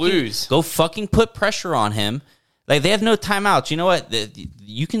 you're going to lose. Go fucking put pressure on him. Like, they have no timeouts. You know what?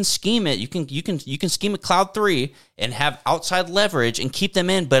 You can scheme it. You can scheme a cloud 3 and have outside leverage and keep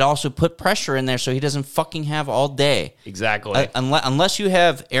them in, but also put pressure in there so he doesn't fucking have all day. Exactly. Unless you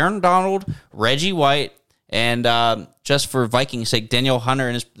have Aaron Donald, Reggie White, and just for Vikings' sake, Daniel Hunter,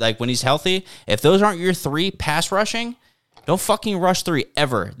 and when he's healthy, if those aren't your 3 pass rushing, don't fucking rush 3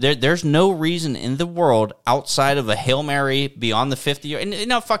 ever. There's no reason in the world outside of a Hail Mary beyond the 50. And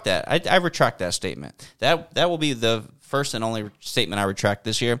no, fuck that. I retract that statement. That will be the first and only statement I retract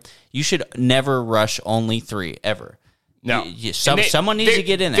this year. You should never rush only 3 ever. No. Someone needs to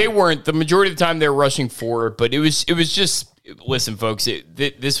get in there. They weren't. The majority of the time they were rushing forward, but it was just, listen, folks,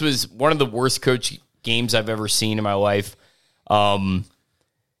 this was one of the worst coach games I've ever seen in my life.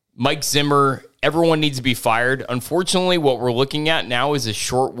 Mike Zimmer, everyone needs to be fired. Unfortunately, what we're looking at now is a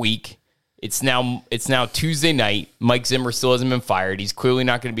short week. It's now Tuesday night. Mike Zimmer still hasn't been fired. He's clearly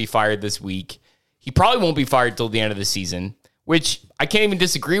not going to be fired this week. He probably won't be fired till the end of the season, which I can't even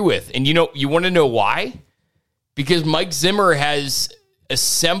disagree with. And you want to know why? Because Mike Zimmer has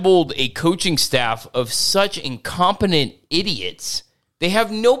assembled a coaching staff of such incompetent idiots. They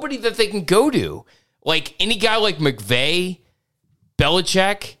have nobody that they can go to. Like any guy like McVay,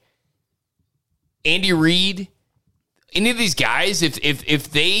 Belichick, Andy Reid, any of these guys,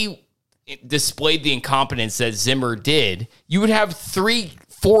 if they displayed the incompetence that Zimmer did, you would have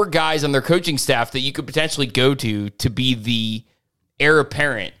 3-4 guys on their coaching staff that you could potentially go to be the heir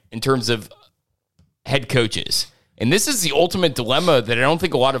apparent in terms of head coaches. And this is the ultimate dilemma that I don't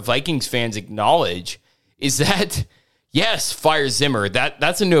think a lot of Vikings fans acknowledge, is that, yes, fire Zimmer.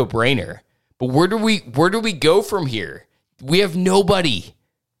 That's a no-brainer. But where do we go from here? We have nobody.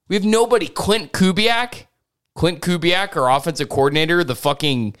 Clint Kubiak, our offensive coordinator, the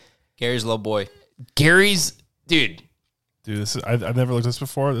fucking Gary's little boy. Dude, this is I've never looked at this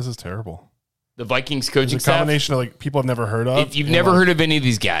before. This is terrible. The Vikings coaching It's a combination of like people I've never heard of. You've never heard of any of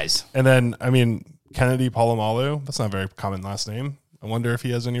these guys. And then, Kennedy Palomalu, that's not a very common last name. I wonder if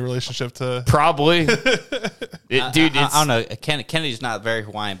he has any relationship to... Probably. Dude, I don't know. Kennedy's not very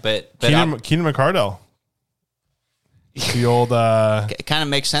Hawaiian, but Keenan McCardell. The old... It kind of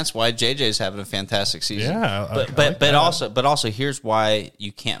makes sense why JJ's having a fantastic season. Yeah. But also here's why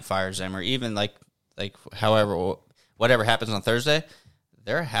you can't fire Zimmer. Even whatever happens on Thursday,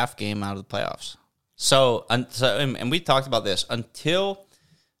 they're a half game out of the playoffs. So and we talked about this, until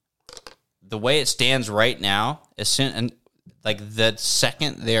the way it stands right now, the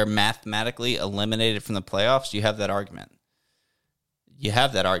second they're mathematically eliminated from the playoffs, you have that argument.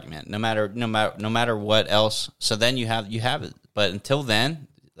 No matter what else. So then you have it. But until then,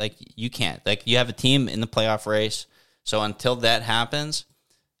 you can't. You have a team in the playoff race. So until that happens,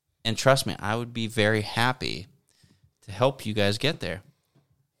 and trust me, I would be very happy to help you guys get there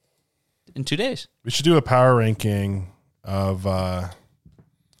in 2 days. We should do a power ranking of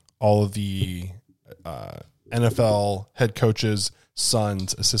all of the NFL head coaches,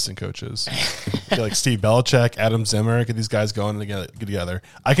 sons, assistant coaches. Like Steve Belichick, Adam Zimmer, get these guys going together.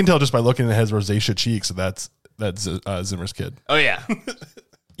 I can tell just by looking at his rosacea cheeks that's Zimmer's kid. Oh, yeah.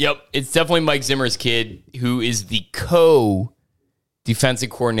 Yep. It's definitely Mike Zimmer's kid, who is the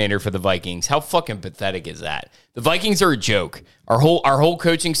co-defensive coordinator for the Vikings. How fucking pathetic is that? The Vikings are a joke. Our whole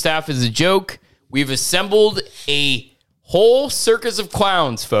coaching staff is a joke. We've assembled a whole circus of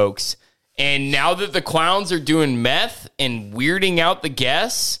clowns, folks. And now that the clowns are doing meth and weirding out the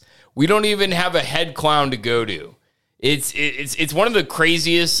guests, we don't even have a head clown to go to. It's one of the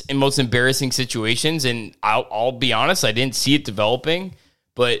craziest and most embarrassing situations, and I'll be honest, I didn't see it developing,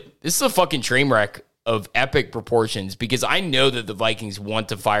 but this is a fucking train wreck of epic proportions, because I know that the Vikings want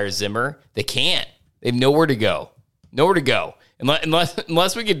to fire Zimmer. They can't. They have nowhere to go.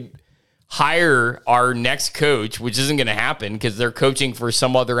 Unless we could hire our next coach, which isn't going to happen because they're coaching for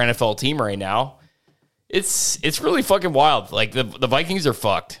some other NFL team right now. It's really fucking wild. Like the Vikings are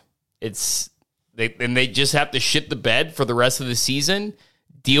fucked. They just have to shit the bed for the rest of the season,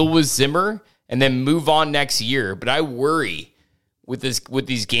 deal with Zimmer, and then move on next year. But I worry with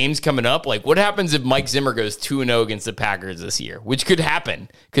these games coming up. Like, what happens if Mike Zimmer goes 2-0 against the Packers this year? Which could happen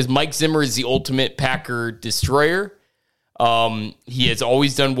because Mike Zimmer is the ultimate Packer destroyer. He has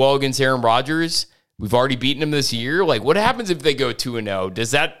always done well against Aaron Rodgers. We've already beaten him this year. Like, what happens if they go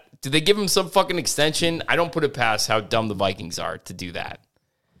 2-0? Do they give him some fucking extension? I don't put it past how dumb the Vikings are to do that.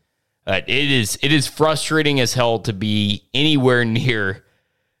 It is frustrating as hell to be anywhere near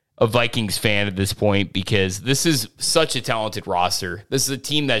a Vikings fan at this point, because this is such a talented roster. This is a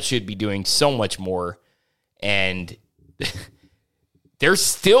team that should be doing so much more, and they're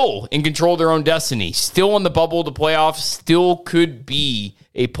still in control of their own destiny, still on the bubble of the playoffs, still could be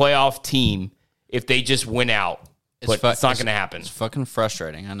a playoff team if they just win out. But it's not going to happen. It's fucking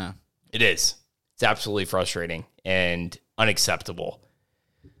frustrating, I know. It is. It's absolutely frustrating and unacceptable.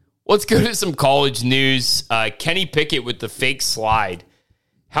 Let's go to some college news. Kenny Pickett with the fake slide.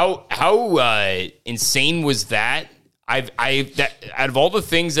 How insane was that? Out of all the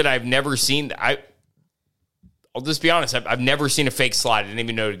things that I've never seen, I'll just be honest. I've never seen a fake slide. I didn't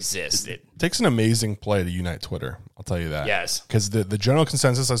even know it existed. It takes an amazing play to unite Twitter. I'll tell you that. Yes. Because the general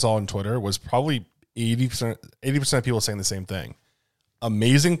consensus I saw on Twitter was probably 80% of people saying the same thing.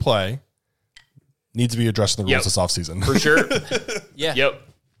 Amazing play. needs to be addressed in the rules this offseason. For sure. Yeah. Yep.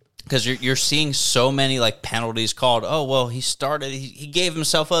 Because you're seeing so many like penalties called. Oh, well, he started. He gave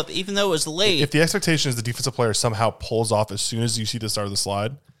himself up, even though it was late. If the expectation is the defensive player somehow pulls off as soon as you see the start of the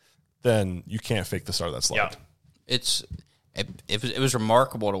slide, then you can't fake the start of that slide. Yeah. It was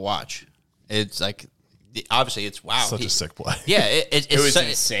remarkable to watch. It's like, obviously, it's wow. Such a sick play. Yeah, it was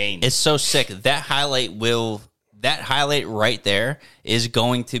insane. It's so sick. That highlight right there is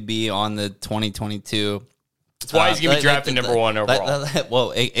going to be on the 2022. That's why he's going to be drafted number one overall.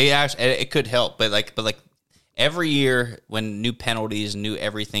 Well, it could help, but every year when new penalties, new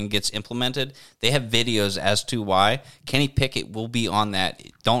everything gets implemented, they have videos as to why. Kenny Pickett will be on that.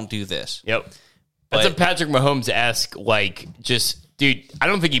 Don't do this. Yep. That's a Patrick Mahomes-esque, dude, I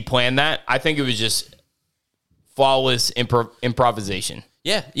don't think he planned that. I think it was just flawless improvisation.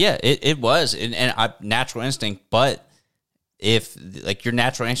 Yeah, it was, and natural instinct, but if your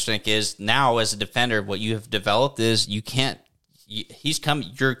natural instinct is now as a defender, what you have developed is you're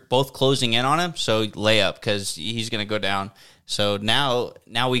both closing in on him, so lay up because he's going to go down. So now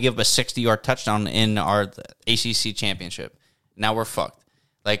we give up a 60-yard touchdown in our ACC championship. Now we're fucked.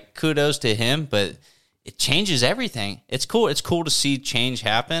 Like, kudos to him, but it changes everything. It's cool. It's cool to see change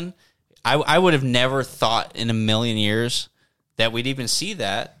happen. I would have never thought in a million years that we'd even see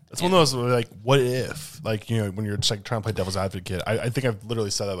that. It's one of those like, what if? Like, when you're just like trying to play devil's advocate. I think I've literally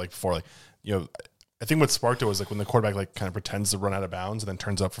said that like before. Like, I think what sparked it was like when the quarterback like kind of pretends to run out of bounds and then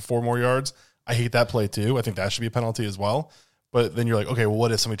turns up for 4 more yards. I hate that play too. I think that should be a penalty as well. But then you're like, okay, well,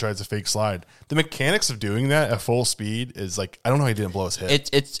 what if somebody tries a fake slide? The mechanics of doing that at full speed is like, I don't know how he didn't blow his hip.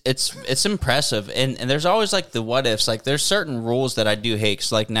 It's impressive, and there's always like the what ifs. Like, there's certain rules that I do hate.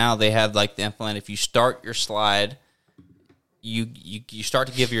 Cause like now they have like the implement. If you start your slide, you start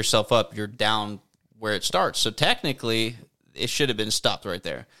to give yourself up. You're down where it starts. So technically, it should have been stopped right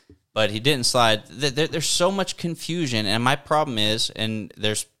there. But he didn't slide. There's so much confusion, and my problem is, and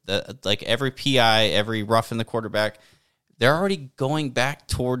there's like every PI, every rough in the quarterback. They're already going back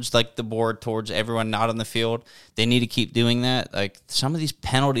towards like the board, towards everyone not on the field. They need to keep doing that. Like, some of these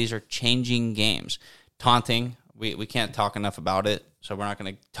penalties are changing games. Taunting, we can't talk enough about it, so we're not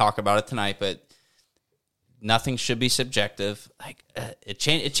going to talk about it tonight. But nothing should be subjective. Like, it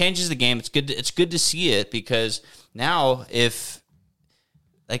changes the game. It's good to see it, because now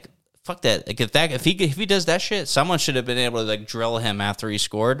fuck that. Like, if he does that shit, someone should have been able to like drill him after he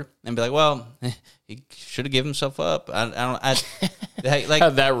scored and be like, well, he should have given himself up. How's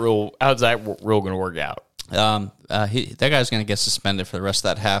that rule going to work out? That guy's going to get suspended for the rest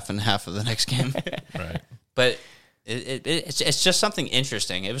of that half and half of the next game. Right. But it's just something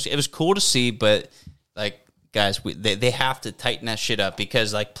interesting. It was cool to see, but like, guys, they have to tighten that shit up,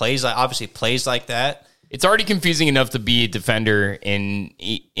 because like plays like that. It's already confusing enough to be a defender in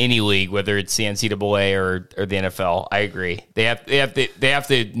any league, whether it's the NCAA or the NFL. I agree. They have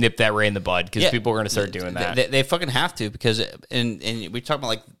to nip that right in the bud, because people are going to start doing that. They fucking have to, because and we talk about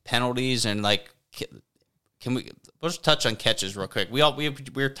like penalties and like, we'll just touch on catches real quick. We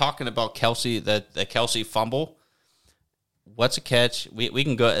were talking about Kelsey, the Kelsey fumble. What's a catch? We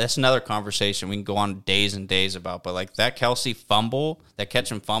can go. That's another conversation. We can go on days and days about. But like that Kelsey fumble, that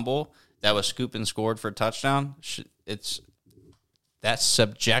catch and fumble. That was scoop and scored for a touchdown. It's that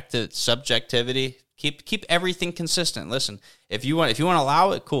subjectivity. Keep everything consistent. Listen, if you want to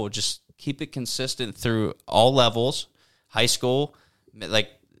allow it, cool. Just keep it consistent through all levels, high school, like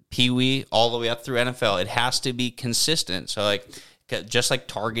Pee-wee, all the way up through NFL. It has to be consistent. So like, just like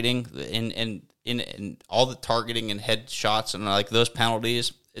targeting in all the targeting and head shots and like those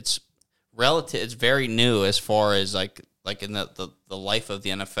penalties, it's relative. It's very new as far as like in the life of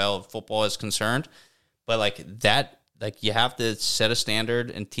the NFL football is concerned. But like that, like you have to set a standard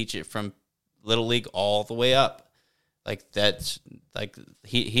and teach it from little league all the way up. Like that's like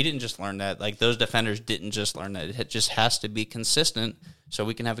he didn't just learn that. Like those defenders didn't just learn that. It just has to be consistent so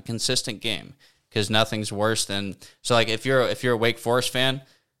we can have a consistent game, because nothing's worse than, so like if you're a Wake Forest fan,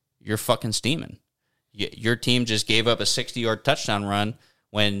 you're fucking steaming. Your team just gave up a 60-yard touchdown run.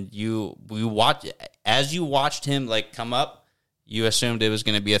 When you watched him like come up, you assumed it was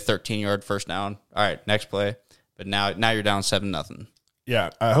going to be a 13-yard first down. All right, next play. But now you're down 7-0. Yeah,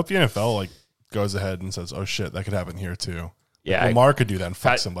 I hope the NFL like goes ahead and says, "Oh shit, that could happen here too." Yeah, Lamar could do that and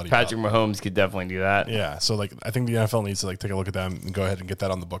fuck somebody. Patrick Mahomes could definitely do that. Yeah, so like I think the NFL needs to like take a look at them and go ahead and get that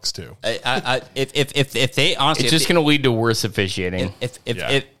on the books too. If they honestly, it's just going to lead to worse officiating. If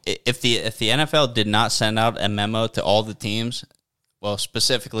the NFL did not send out a memo to all the teams. Well,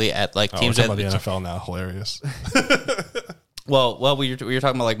 specifically at like teams we're talking about the NFL now, hilarious. Well, we were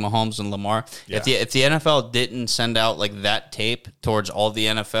talking about like Mahomes and Lamar. Yeah. If the NFL didn't send out like that tape towards all the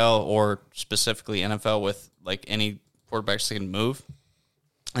NFL or specifically NFL with like any quarterbacks that can move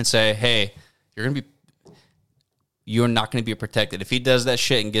and say, hey, you're not going to be protected. If he does that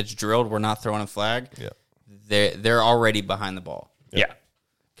shit and gets drilled, we're not throwing a flag. Yeah. They're already behind the ball. Yeah.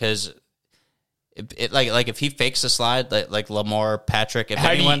 Because like if he fakes a slide, like Lamar, Patrick, if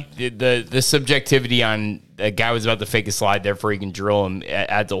How anyone, do you, the subjectivity on a guy was about to fake a slide, therefore he can drill him,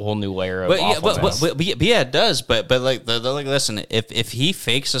 adds a whole new layer of awfulness. but yeah, it does. But like they're like, listen, if he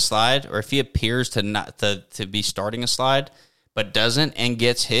fakes a slide or if he appears to be starting a slide but doesn't and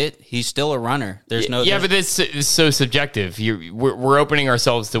gets hit, he's still a runner. But this is so subjective. We're opening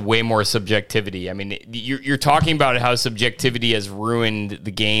ourselves to way more subjectivity. I mean, you're talking about how subjectivity has ruined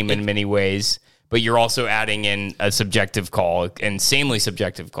the game in many ways, but you're also adding in a subjective call, an insanely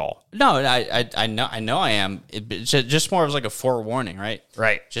subjective call. No, I know I am. It's just more of like a forewarning, right?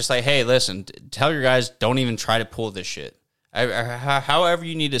 Right. Just like, hey, listen, tell your guys, don't even try to pull this shit. However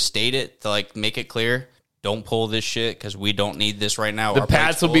you need to state it to like make it clear. Don't pull this shit because we don't need this right now. The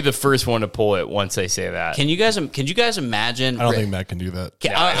Pats will be the first one to pull it once they say that. Can you guys imagine? I don't think Matt can do that.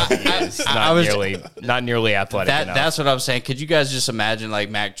 Not nearly athletic enough. That's what I'm saying. Could you guys just imagine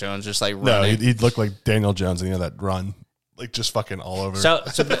like Mac Jones just like No, running? he'd look like Daniel Jones, and that run, like just fucking all over.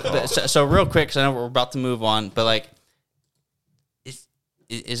 So real quick, because I know we're about to move on, but like,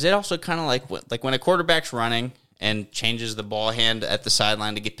 is it also kind of like when a quarterback's running and changes the ball hand at the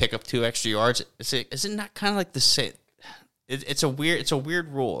sideline to pick up 2 extra yards? Is it not kind of like the same? It's a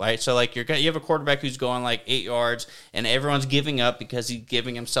weird rule, right? So like you have a quarterback who's going like 8 yards, and everyone's giving up because he's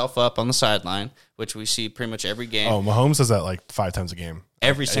giving himself up on the sideline, which we see pretty much every game. Oh, Mahomes does that like 5 times a game.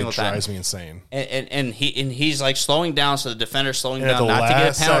 Every single time. It drives me insane. And he's like slowing down, so the defender's slowing down not to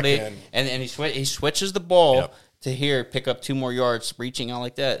get a penalty, and he switches the ball to pick up 2 more yards, reaching out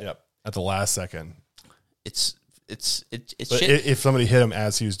like that. Yep, at the last second. It's But shit. if somebody hit him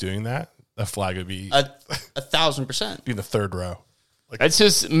as he was doing that, a flag would be 1,000%. be in the third row. That's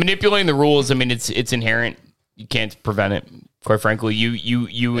just manipulating the rules. I mean, it's inherent. You can't prevent it. Quite frankly,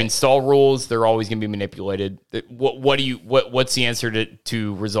 you install rules; they're always going to be manipulated. What's the answer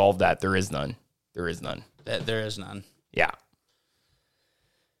to resolve that? There is none. There is none. There is none. Yeah.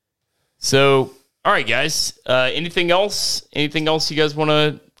 So, all right, guys. Anything else? Anything else you guys want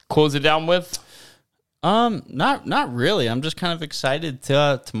to close it down with? Not really. I'm just kind of excited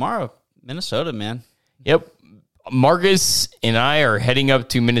to tomorrow, Minnesota, man. Yep. Marcus and I are heading up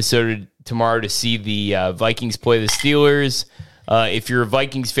to Minnesota tomorrow to see the Vikings play the Steelers. If you're a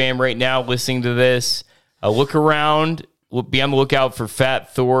Vikings fan right now listening to this, look around. Be on the lookout for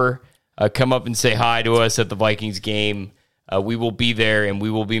Fat Thor. Come up and say hi to us at the Vikings game. We will be there, and we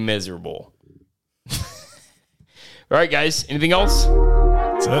will be miserable. All right, guys. Anything else?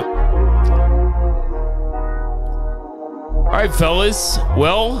 That's it. All right, fellas.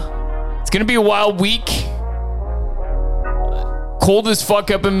 Well, it's going to be a wild week. Cold as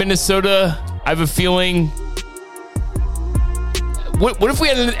fuck up in Minnesota. I have a feeling. What if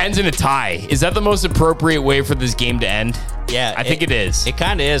it ends in a tie? Is that the most appropriate way for this game to end? Yeah. I think it is. It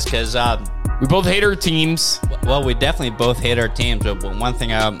kind of is because we both hate our teams. Well, we definitely both hate our teams. But one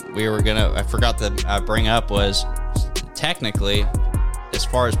thing I forgot to bring up was technically, as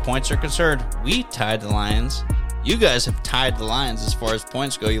far as points are concerned, we tied the Lions. You guys have tied the Lions as far as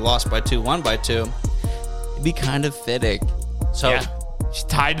points go. You lost by 2, won by 2. It'd be kind of fitting. So yeah. Just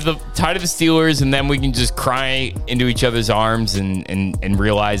tied to the Steelers, and then we can just cry into each other's arms and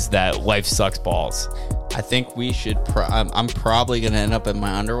realize that life sucks balls. I think we should. I'm probably going to end up in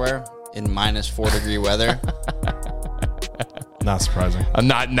my underwear in -4-degree weather. Not surprising.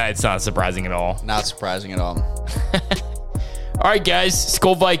 It's not surprising at all. Not surprising at all. All right, guys.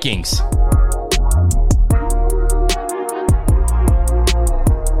 Skol Vikings.